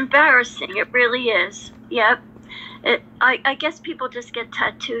 Yeah, it's embarrassing. It really is. Yep. I guess people just get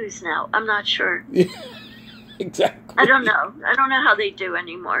tattoos now. I'm not sure. Yeah, exactly. I don't know. I don't know how they do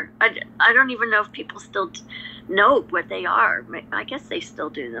anymore. I don't even know if people still know what they are. I guess they still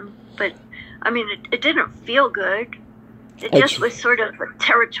do them. But, I mean, it didn't feel good. It just was sort of a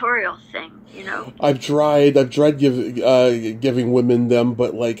territorial thing, I've tried giving women them,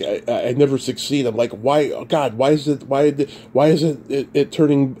 but like I never succeed. I'm like, why? Oh God, why isn't it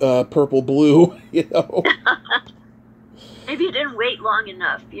turning purple blue? Maybe you didn't wait long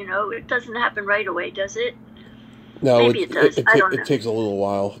enough. It doesn't happen right away, does it? No, maybe it does. I don't know. It takes a little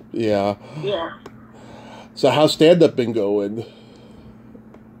while. Yeah. Yeah. So how's stand-up been going?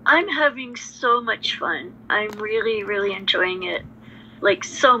 I'm having so much fun. I'm really, really enjoying it, like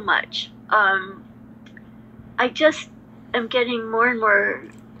so much. I just am getting more and more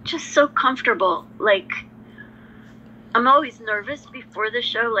just so comfortable. Like, I'm always nervous before the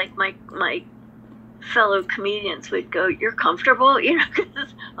show. Like my fellow comedians would go, "You're comfortable?"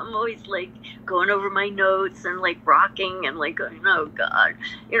 Because I'm always like going over my notes and like rocking and like going, "Oh God,"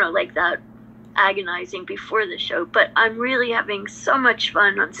 like that. Agonizing before the show, but I'm really having so much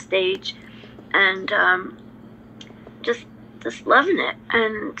fun on stage, and just loving it.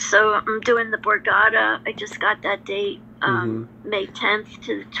 And so I'm doing the Borgata. I just got that date, May 10th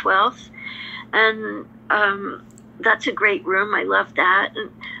to the 12th, and that's a great room. I love that, and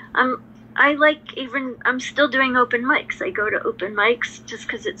I'm still doing open mics. I go to open mics just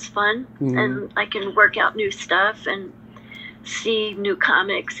because it's fun, and I can work out new stuff and see new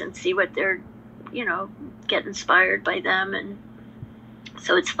comics and see what they're get inspired by them, and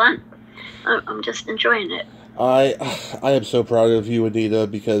so it's fun. I'm just enjoying it. I am so proud of you, Anita,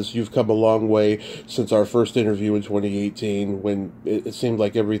 because you've come a long way since our first interview in 2018, when it seemed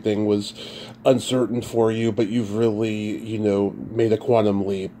like everything was uncertain for you, but you've really, made a quantum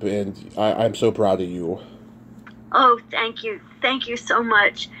leap, and I'm so proud of you. Oh, thank you so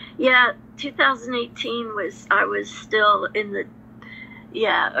much. Yeah, 2018 I was still I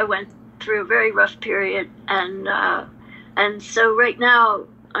went through a very rough period, and so right now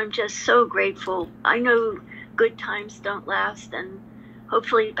I'm just so grateful. I know good times don't last, and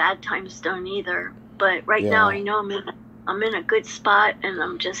hopefully bad times don't either, but right now I know I'm in a good spot, and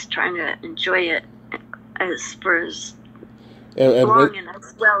I'm just trying to enjoy it as long and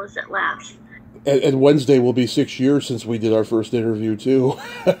as well as it lasts. And Wednesday will be 6 years since we did our first interview too.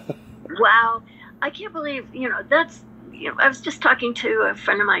 Wow, I can't believe that's. I was just talking to a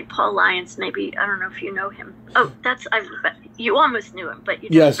friend of mine, Paul Lyons. Maybe, I don't know if you know him. Oh, you almost knew him, but you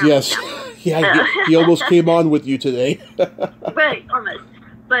didn't know him. Yeah, he almost came on with you today. Right, almost.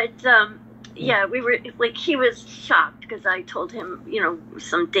 But, we were, like, he was shocked because I told him,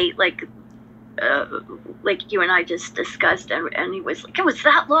 some date like you and I just discussed, and he was like, it was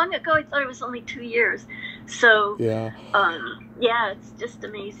that long ago? I thought it was only 2 years. So, it's just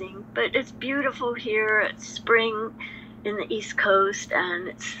amazing. But it's beautiful here. It's spring in the East Coast, and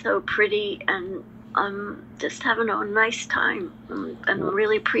it's so pretty, and I'm just having a nice time, and I'm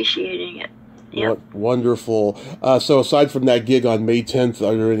really appreciating it. Yep. Wonderful. So aside from that gig on May 10th,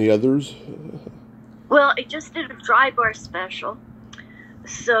 are there any others? Well, I just did a dry bar special,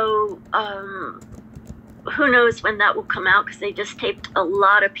 so who knows when that will come out, because they just taped a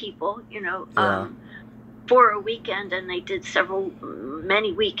lot of people, for a weekend, and they did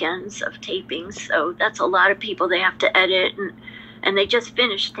many weekends of tapings, so that's a lot of people they have to edit, and they just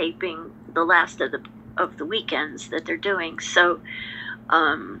finished taping the last of the weekends that they're doing. So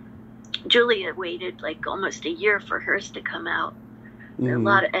Julia waited like almost a year for hers to come out. There's a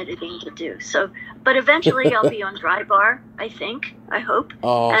lot of editing to do. So, but eventually I'll be on Dry Bar, I hope.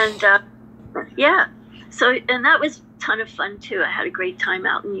 Oh. And so, and that was a ton of fun too. I had a great time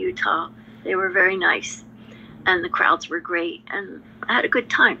out in Utah. They were very nice, and the crowds were great, and I had a good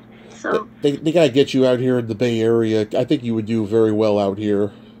time. So they gotta get you out here in the Bay Area. I think you would do very well out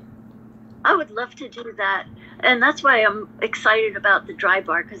here. I would love to do that, and that's why I'm excited about the Dry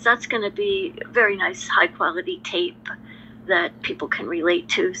Bar, because that's going to be a very nice, high quality tape that people can relate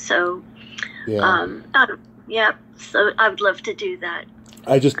to. So, so I would love to do that.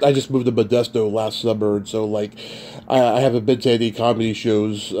 I just moved to Modesto last summer, and so like I haven't been to any comedy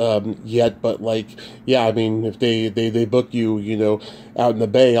shows yet, but like I mean, if they book you, out in the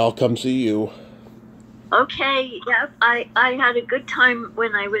Bay, I'll come see you. Okay, yeah, I had a good time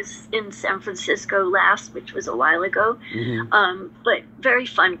when I was in San Francisco last, which was a while ago. But very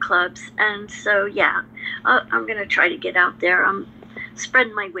fun clubs, and so yeah, I'm gonna try to get out there. I'm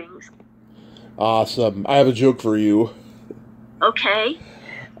spreading my wings. Awesome. I have a joke for you. Okay.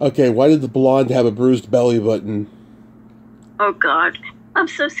 Okay, why did the blonde have a bruised belly button? Oh God, I'm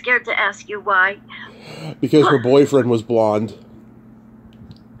so scared to ask you why. Because her boyfriend was blonde.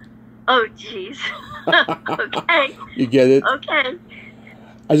 Oh jeez. Okay. You get it? Okay.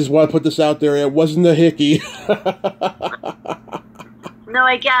 I just want to put this out there. It wasn't a hickey. No,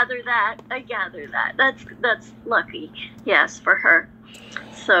 I gather that. That's lucky. Yes, for her.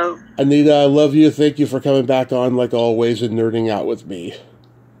 So. Anita, I love you. Thank you for coming back on like always and nerding out with me.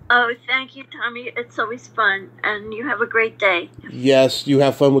 Oh, thank you, Tommy. It's always fun, and you have a great day. Yes, you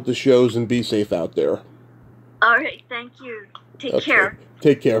have fun with the shows and be safe out there. All right, thank you. Take care.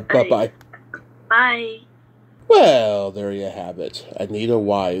 Take care. Bye-bye. Right. Bye. Well, there you have it. Anita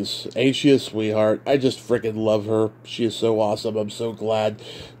Wise. Ain't she a sweetheart? I just freaking love her. She is so awesome. I'm so glad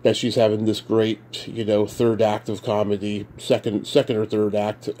that she's having this great, third act of comedy. Second or third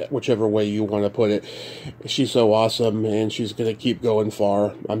act, whichever way you want to put it. She's so awesome, and she's going to keep going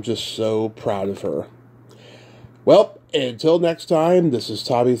far. I'm just so proud of her. Well, until next time, this is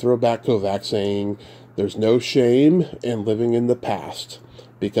Tommy Throwback Kovac saying, there's no shame in living in the past,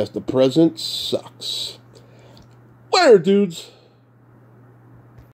 because the present sucks. Later, dudes.